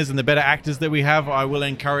better singers and the better actors that we have, I will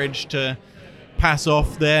encourage to pass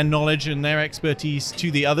off their knowledge and their expertise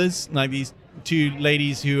to the others. Like these 2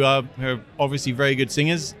 ladies who are obviously very good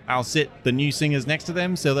singers, I'll sit the new singers next to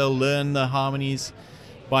them so they'll learn the harmonies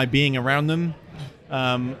by being around them.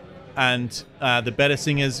 And the better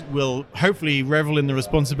singers will hopefully revel in the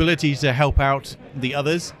responsibility to help out the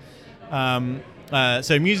others.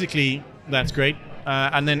 So musically, that's great.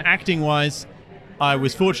 And then acting-wise, I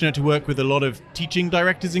was fortunate to work with a lot of teaching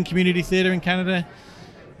directors in community theatre in Canada,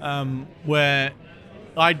 where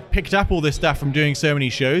I'd picked up all this stuff from doing so many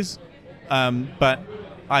shows, but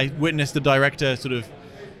I witnessed the director sort of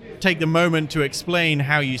take the moment to explain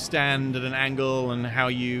how you stand at an angle and how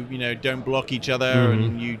you don't block each other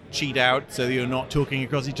and you cheat out so that you're not talking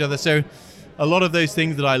across each other. So a lot of those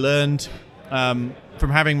things that I learned from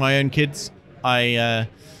having my own kids, and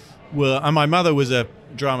my mother was a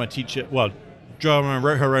drama teacher. Well, drama,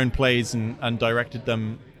 wrote her own plays and directed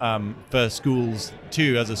them for schools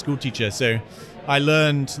too as a school teacher. So I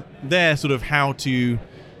learned there sort of how to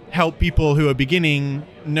help people who are beginning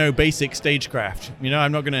know basic stagecraft.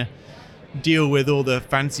 I'm not going to deal with all the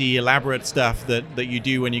fancy elaborate stuff that you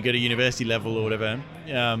do when you go to university level or whatever.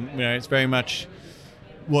 It's very much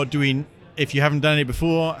if you haven't done it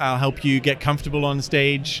before, I'll help you get comfortable on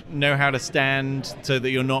stage, know how to stand so that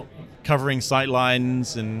you're not covering sight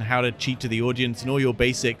lines, and how to cheat to the audience, and all your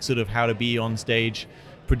basic sort of how to be on stage,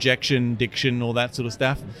 projection, diction, all that sort of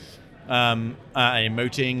stuff.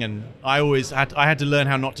 Emoting, and I had to learn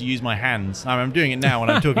how not to use my hands. I'm doing it now when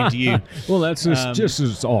I'm talking to you. Well, that's just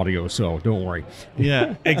as audio, so don't worry.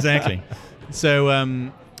 Yeah, exactly. So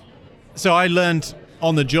I learned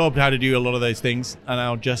on the job how to do a lot of those things, and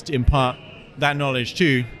I'll just impart that knowledge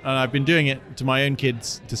too. And I've been doing it to my own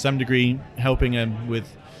kids to some degree, helping them with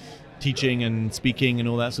teaching and speaking and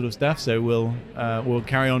all that sort of stuff. So we'll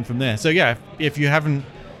carry on from there. So yeah, if you haven't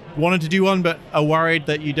wanted to do one but are worried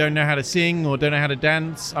that you don't know how to sing or don't know how to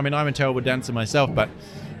dance, I mean, I'm a terrible dancer myself, but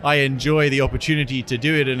I enjoy the opportunity to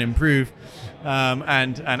do it and improve.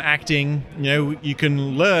 And acting, you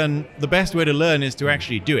can learn. The best way to learn is to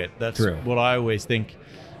actually do it. That's True. What I always think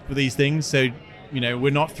for these things. So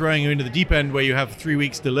we're not throwing you into the deep end where you have 3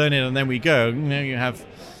 weeks to learn it and then we go. You have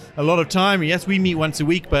a lot of time. Yes, we meet once a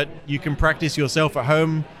week, but you can practice yourself at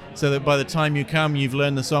home so that by the time you come, you've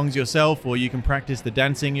learned the songs yourself, or you can practice the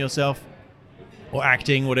dancing yourself or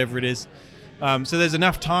acting, whatever it is. So there's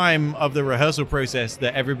enough time of the rehearsal process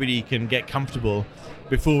that everybody can get comfortable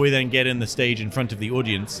before we then get in the stage in front of the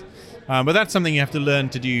audience. But that's something you have to learn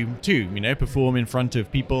to do too, perform in front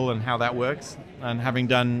of people and how that works. And having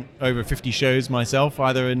done over 50 shows myself,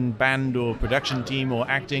 either in band or production team or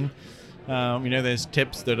acting, there's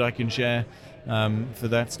tips that I can share for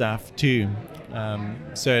that stuff too.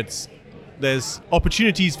 So there's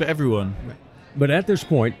opportunities for everyone. But at this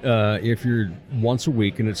point, if you're once a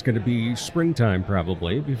week, and it's going to be springtime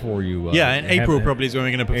probably before you... in April probably is when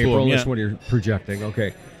we're going to perform. April is when you're projecting,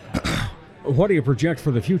 okay. What do you project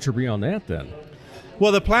for the future beyond that then?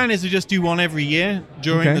 Well, the plan is to just do one every year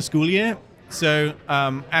during the school year. So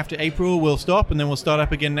after April, we'll stop, and then we'll start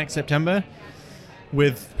up again next September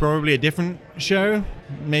with probably a different show,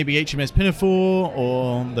 maybe HMS Pinafore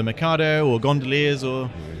or The Mikado or Gondoliers, or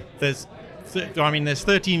there's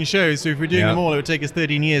 13 shows, so if we're doing them all, it would take us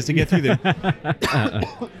 13 years to get through them.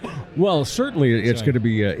 Well, certainly it's going to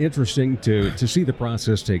be interesting to see the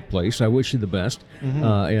process take place. I wish you the best,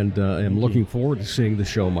 and I'm looking forward to seeing the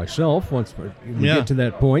show myself once we get to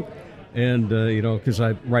that point. And, because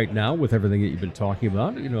right now, with everything that you've been talking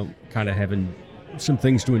about, kind of having some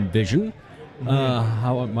things to envision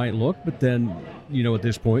how it might look. But then, at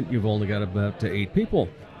this point, you've only got about 8 people.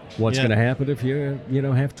 What's going to happen if you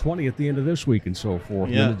have 20 at the end of this week and so forth?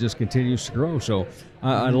 And then it just continues to grow. So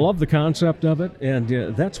I love the concept of it. And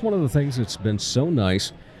that's one of the things that's been so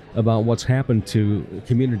nice about what's happened to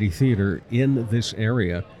community theater in this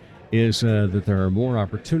area is that there are more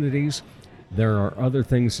opportunities. There are other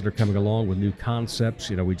things that are coming along with new concepts.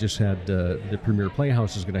 We just had the Premier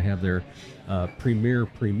Playhouse is going to have their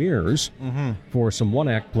premieres for some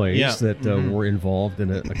one-act plays that were involved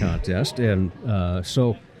in a contest. And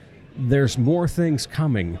so there's more things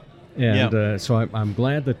coming. And so I'm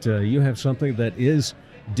glad that you have something that is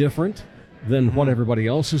different than what everybody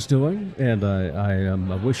else is doing. And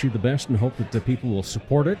I wish you the best and hope that the people will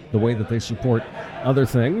support it the way that they support other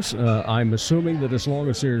things. I'm assuming that as long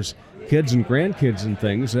as there's kids and grandkids and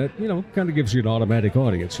things, that kind of gives you an automatic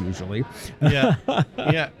audience usually.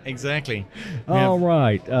 Yeah, exactly. All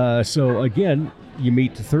right. So again, you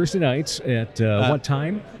meet Thursday nights at what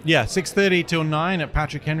time? 6:30 till 9 at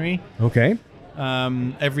Patrick Henry. Okay.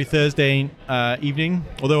 Every Thursday evening.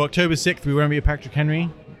 Although October 6th we won't be at Patrick Henry,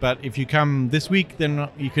 but if you come this week, then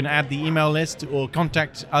you can add the email list or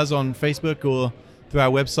contact us on Facebook or through our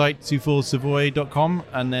website, SiouxFallsSavoy.com,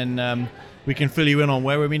 and then we can fill you in on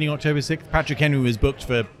where we're meeting October 6th. Patrick Henry was booked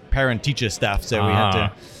for parent-teacher stuff, so we had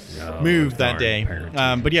to move that day.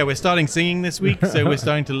 But we're starting singing this week, so we're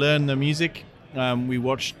starting to learn the music. We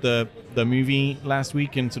watched the movie last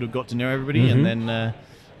week and sort of got to know everybody, and then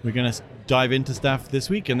we're going to dive into stuff this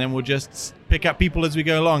week, and then we'll just pick up people as we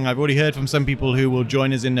go along. I've already heard from some people who will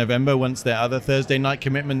join us in November once their other Thursday night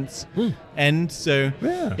commitments end. So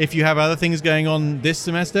if you have other things going on this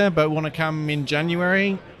semester but want to come in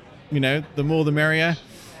January, the more the merrier.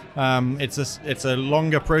 It's a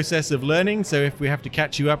longer process of learning, so if we have to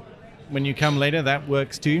catch you up when you come later, that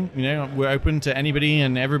works too. We're open to anybody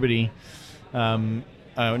and everybody. Now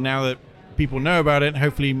that people know about it,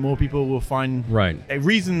 hopefully more people will find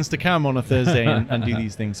reasons to come on a Thursday and do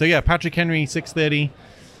these things. So yeah, Patrick Henry, 6:30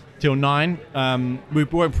 till 9. We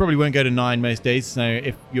probably won't go to 9 most days. So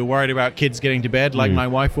if you're worried about kids getting to bed, like my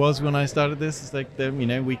wife was when I started this, it's like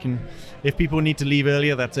we can. If people need to leave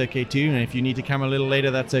earlier, that's okay too. And if you need to come a little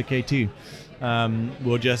later, that's okay too.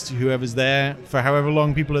 We'll just, whoever's there for however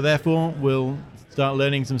long people are there for, we'll start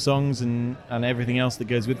learning some songs and everything else that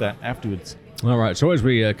goes with that afterwards. All right. So as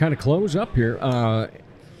we kind of close up here,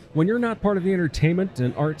 when you're not part of the entertainment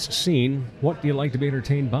and arts scene, what do you like to be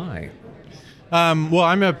entertained by? Well,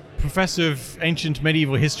 I'm a professor of ancient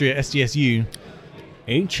medieval history at SDSU.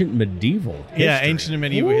 Ancient medieval history? Yeah, ancient and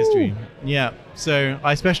medieval history. Yeah. So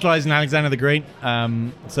I specialize in Alexander the Great.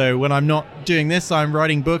 So when I'm not doing this, I'm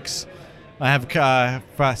writing books. I have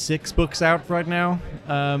 6 books out right now.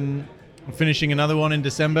 I'm finishing another one in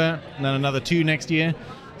December, and then another 2 next year.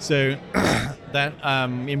 So that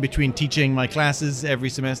in between teaching my classes every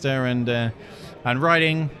semester and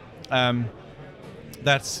writing,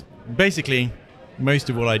 that's basically most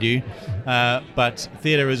of what I do. But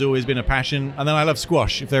theater has always been a passion. And then I love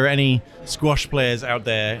squash. If there are any squash players out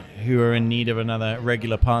there who are in need of another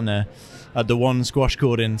regular partner, at the one squash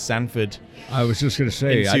court in Sanford. I was just going to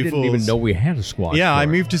say, I didn't even know we had a squash court. I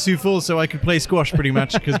moved to Sioux Falls so I could play squash pretty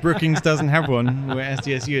much because Brookings doesn't have one where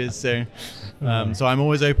SDSU is. So I'm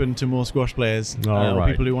always open to more squash players or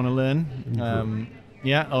people who want to learn.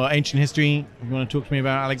 Or ancient history. If you want to talk to me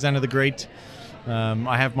about Alexander the Great,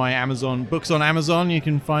 I have my books on Amazon. You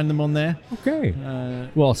can find them on there. Okay.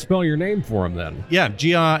 Well, spell your name for him then. Yeah,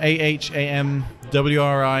 GrahamWrightson.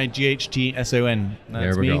 That's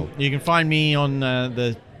there we go. You can find me on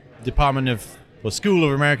the School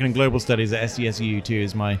of American and Global Studies at SDSU too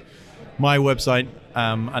is my website.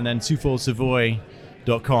 And then Sioux Falls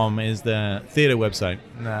Savoy.com is the theater website.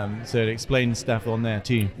 So it explains stuff on there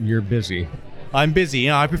too. You're busy. I'm busy.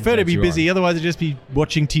 Yeah, I prefer to be busy. Otherwise, I'd just be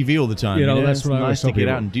watching TV all the time. That's what I nice to get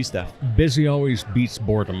out and do stuff. Busy always beats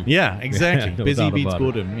boredom. Yeah, exactly. No busy beats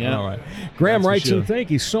boredom. Yeah. All right. Graham Wrightson, thank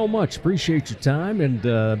you so much. Appreciate your time, and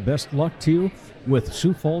best luck to you with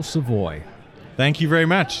Sioux Falls Savoy. Thank you very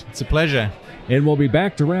much. It's a pleasure. And we'll be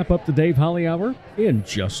back to wrap up the Dave Holly Hour in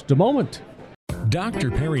just a moment. Dr.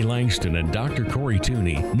 Perry Langston and Dr. Corey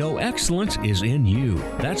Tooney know excellence is in you.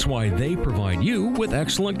 That's why they provide you with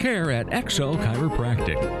excellent care at XO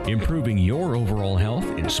Chiropractic, improving your overall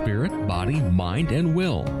health in spirit, body, mind, and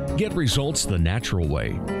will. Get results the natural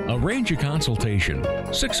way. Arrange a consultation,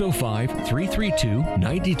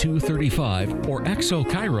 605-332-9235 or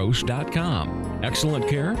exokairos.com. Excellent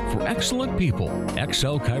care for excellent people.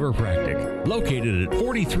 XO Chiropractic, located at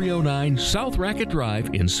 4309 South Racket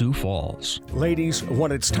Drive in Sioux Falls. Ladies,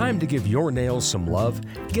 when it's time to give your nails some love,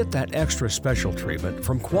 get that extra special treatment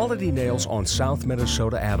from Quality Nails on South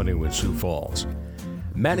Minnesota Avenue in Sioux Falls.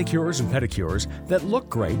 Manicures and pedicures that look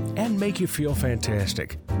great and make you feel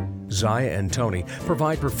fantastic. Zaya and Tony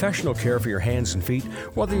provide professional care for your hands and feet,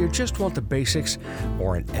 whether you just want the basics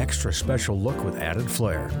or an extra special look with added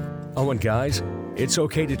flair. Oh, and guys, it's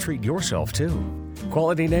okay to treat yourself too.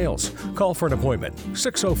 Quality Nails. Call for an appointment,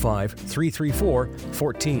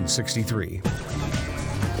 605-334-1463.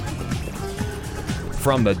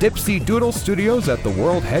 From the Dipsy Doodle Studios at the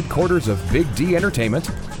world headquarters of Big D Entertainment,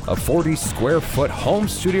 a 40-square-foot home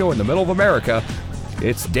studio in the middle of America,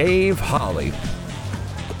 it's Dave Holly.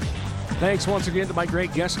 Thanks once again to my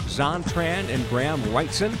great guests, Zon Tran and Graham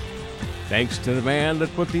Wrightson. Thanks to the man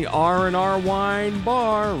that put the R&R Wine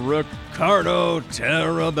Bar, Ricardo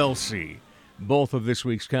Terabelsi. Both of this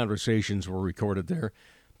week's conversations were recorded there.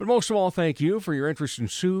 But most of all, thank you for your interest in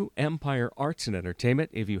Sioux Empire Arts and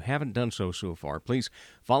Entertainment. If you haven't done so far, please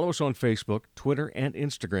follow us on Facebook, Twitter, and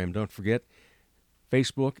Instagram. Don't forget,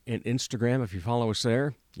 Facebook and Instagram, if you follow us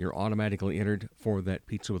there, you're automatically entered for that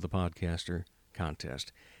Pizza with a Podcaster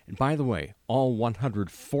contest. And by the way, all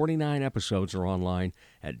 149 episodes are online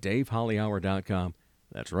at DaveHollyHour.com.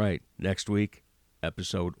 That's right. Next week,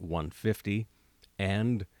 episode 150.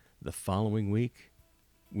 And the following week,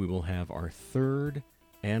 we will have our 3rd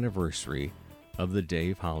anniversary of the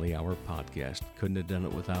Dave Holly Hour podcast. Couldn't have done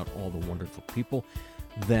it without all the wonderful people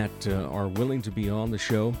that are willing to be on the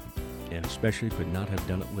show, and especially could not have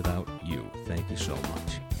done it without you. Thank you so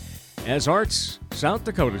much. As Arts South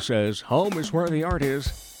Dakota says, home is where the art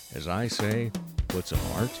is. as I say, put some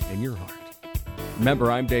art in your heart.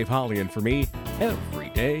 Remember, I'm Dave Holly, and for me, every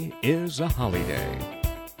day is a holiday.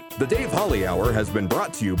 The Dave Holly Hour has been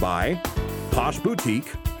brought to you by Posh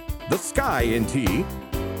Boutique, The Sky in Tea,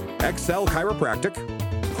 XL Chiropractic,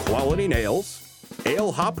 Quality Nails,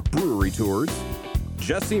 Ale Hop Brewery Tours,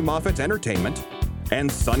 Jesse Moffitt Entertainment,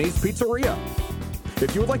 and Sonny's Pizzeria.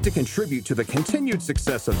 If you would like to contribute to the continued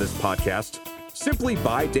success of this podcast, simply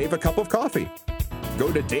buy Dave a cup of coffee.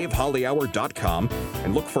 Go to davehollyhour.com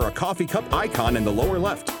and look for a coffee cup icon in the lower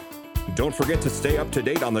left. Don't forget to stay up to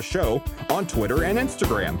date on the show on Twitter and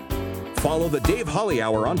Instagram. Follow the Dave Holly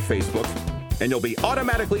Hour on Facebook, and you'll be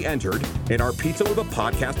automatically entered in our Pizza with a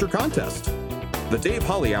Podcaster contest. The Dave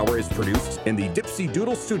Holly Hour is produced in the Dipsy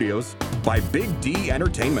Doodle Studios by Big D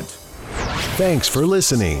Entertainment. Thanks for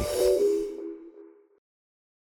listening.